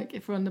something like,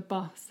 if we're on the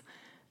bus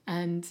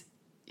and,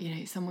 you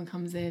know, someone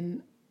comes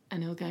in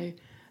and he'll go,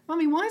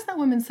 Mummy, why is that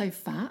woman so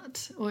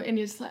fat? And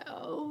you're just like,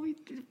 oh,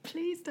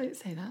 please don't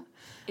say that.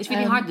 It's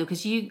really hard though,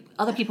 because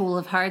other people will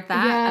have heard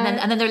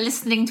that, and then they're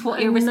listening to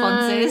what your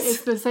response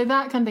is. So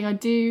that kind of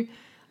thing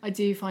I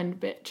do find a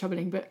bit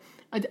troubling. But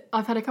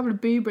I've had a couple of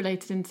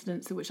boob-related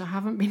incidents which I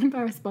haven't been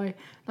embarrassed by.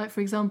 Like,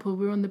 for example,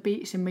 we were on the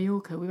beach in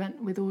Mallorca. We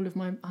went with all of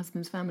my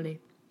husband's family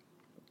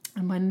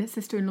and my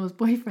sister-in-law's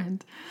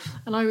boyfriend.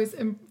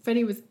 And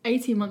Freddie was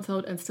 18 months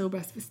old and still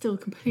but still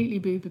completely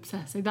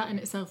boob-obsessed. So that in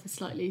itself is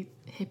slightly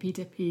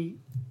hippy-dippy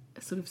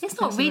sort of...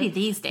 It's not really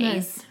these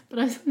days. No, but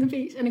I was on the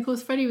beach, and of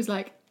course Freddie was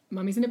like,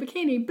 Mummy's in a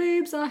bikini,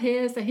 boobs are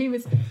here. So he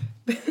was...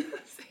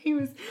 he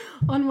was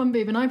on one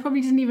boob, and I probably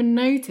didn't even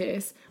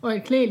notice, or I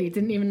clearly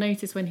didn't even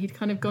notice when he'd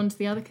kind of gone to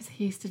the other, because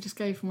he used to just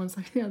go from one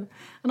side to the other.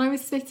 And I was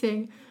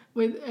sitting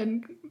with,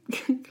 and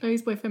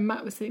Chloe's boyfriend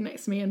Matt was sitting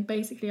next to me, and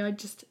basically I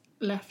just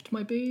left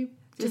my boob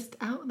just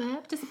out there.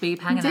 Just a boob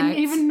hanging out. Didn't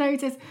even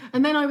notice.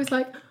 And then I was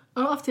like,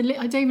 I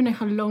don't even know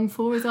how long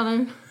for is on.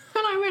 And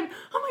I went,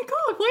 oh my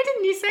God, why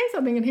didn't you say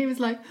something? And he was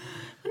like,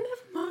 oh,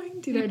 never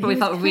mind. You know, and we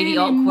felt really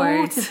awkward.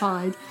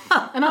 mortified.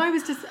 And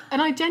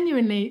I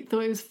genuinely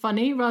thought it was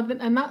funny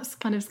and that's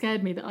kind of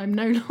scared me that I'm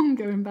no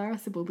longer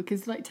embarrassable,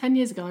 because like 10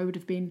 years ago I would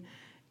have been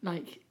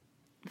like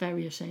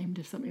very ashamed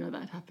if something like that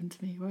had happened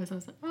to me, whereas I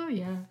was like, oh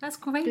yeah, that's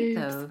great boobs.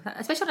 though,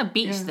 especially on a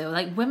beach though,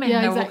 like women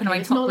are exactly. walking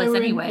around topless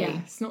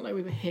anyway. It's not like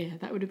we were here.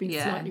 That would have been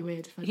slightly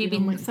weird if I'd been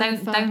on my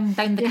sofa.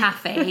 down the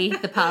cafe,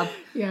 the pub,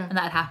 and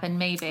that had happened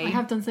maybe. I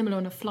have done similar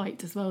on a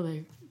flight as well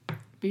though,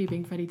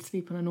 boobing Freddie to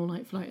sleep on an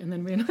all-night flight and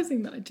then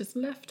realising that I just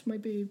left my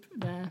boob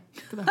there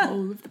for the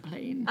whole of the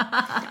plane.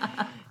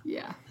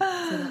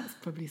 So that's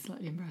probably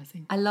slightly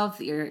embarrassing. I love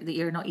that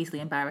you're not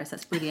easily embarrassed.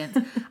 That's brilliant.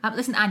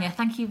 Listen, Anya,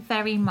 thank you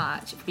very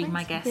much for being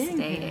my guest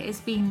today. Here. It's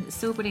been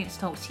so brilliant to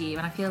talk to you,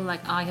 and I feel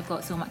like I have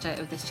got so much out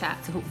of this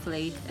chat, so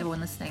hopefully everyone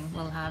listening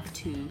will have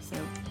too. So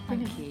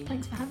thank you.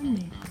 Thanks for having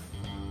me.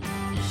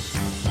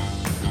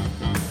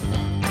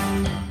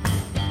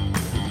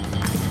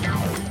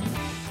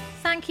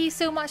 Thank you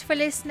so much for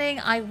listening.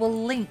 I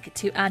will link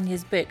to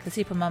Anya's book, The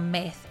Supermum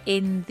Myth,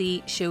 in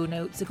the show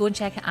notes. So go and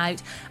check it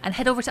out, and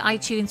head over to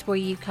iTunes where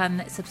you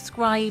can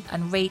subscribe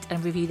and rate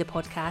and review the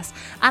podcast.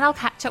 And I'll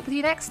catch up with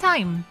you next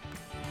time.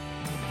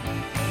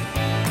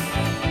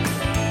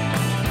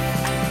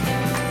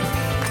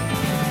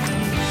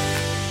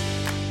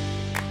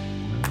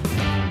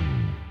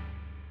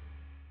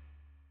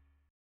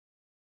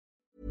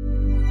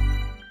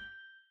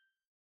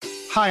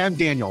 Hi, I'm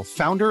Daniel,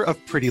 founder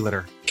of Pretty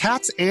Litter.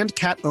 Cats and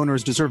cat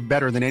owners deserve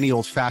better than any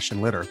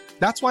old-fashioned litter.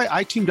 That's why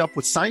I teamed up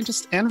with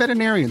scientists and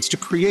veterinarians to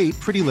create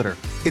Pretty Litter.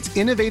 Its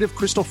innovative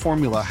crystal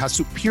formula has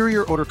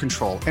superior odor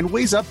control and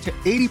weighs up to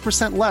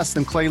 80% less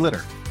than clay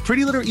litter.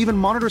 Pretty Litter even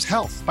monitors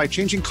health by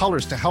changing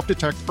colors to help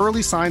detect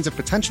early signs of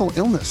potential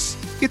illness.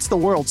 It's the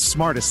world's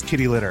smartest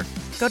kitty litter.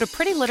 Go to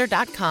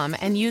prettylitter.com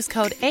and use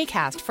code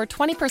ACAST for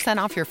 20%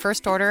 off your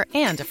first order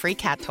and a free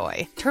cat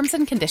toy. Terms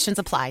and conditions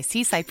apply.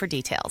 See site for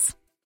details.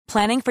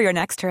 Planning for your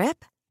next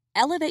trip?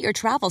 Elevate your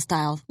travel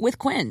style with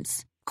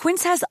Quince.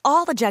 Quince has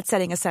all the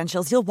jet-setting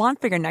essentials you'll want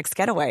for your next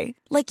getaway,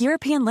 like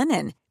European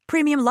linen,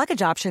 premium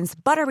luggage options,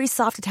 buttery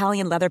soft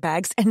Italian leather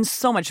bags, and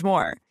so much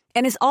more.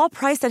 And is all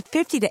priced at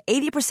 50 to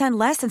 80%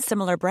 less than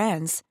similar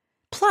brands.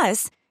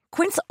 Plus,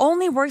 Quince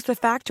only works with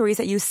factories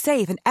that use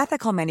safe and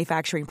ethical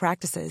manufacturing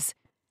practices.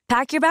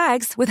 Pack your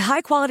bags with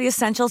high-quality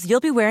essentials you'll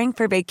be wearing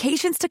for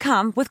vacations to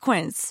come with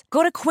Quince.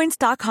 Go to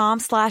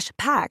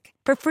quince.com/pack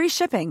for free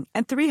shipping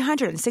and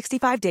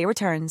 365-day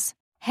returns.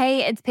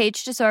 Hey, it's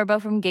Paige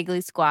DeSorbo from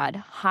Giggly Squad.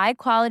 High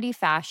quality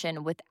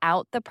fashion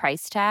without the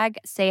price tag.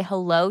 Say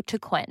hello to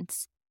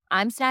Quince.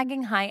 I'm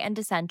snagging high-end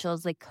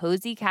essentials like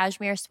cozy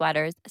cashmere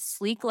sweaters,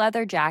 sleek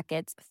leather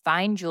jackets,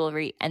 fine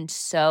jewelry, and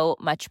so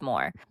much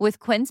more. With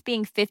Quince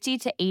being 50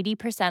 to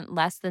 80%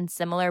 less than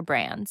similar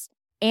brands.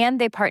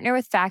 And they partner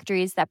with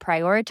factories that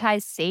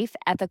prioritize safe,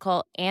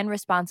 ethical, and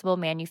responsible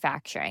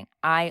manufacturing.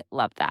 I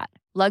love that.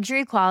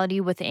 Luxury quality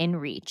within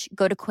reach.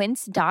 Go to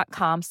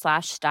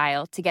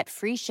quince.com/style to get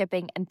free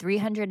shipping and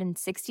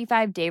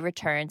 365-day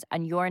returns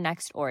on your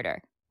next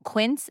order.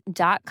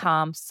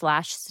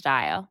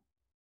 Quince.com/style.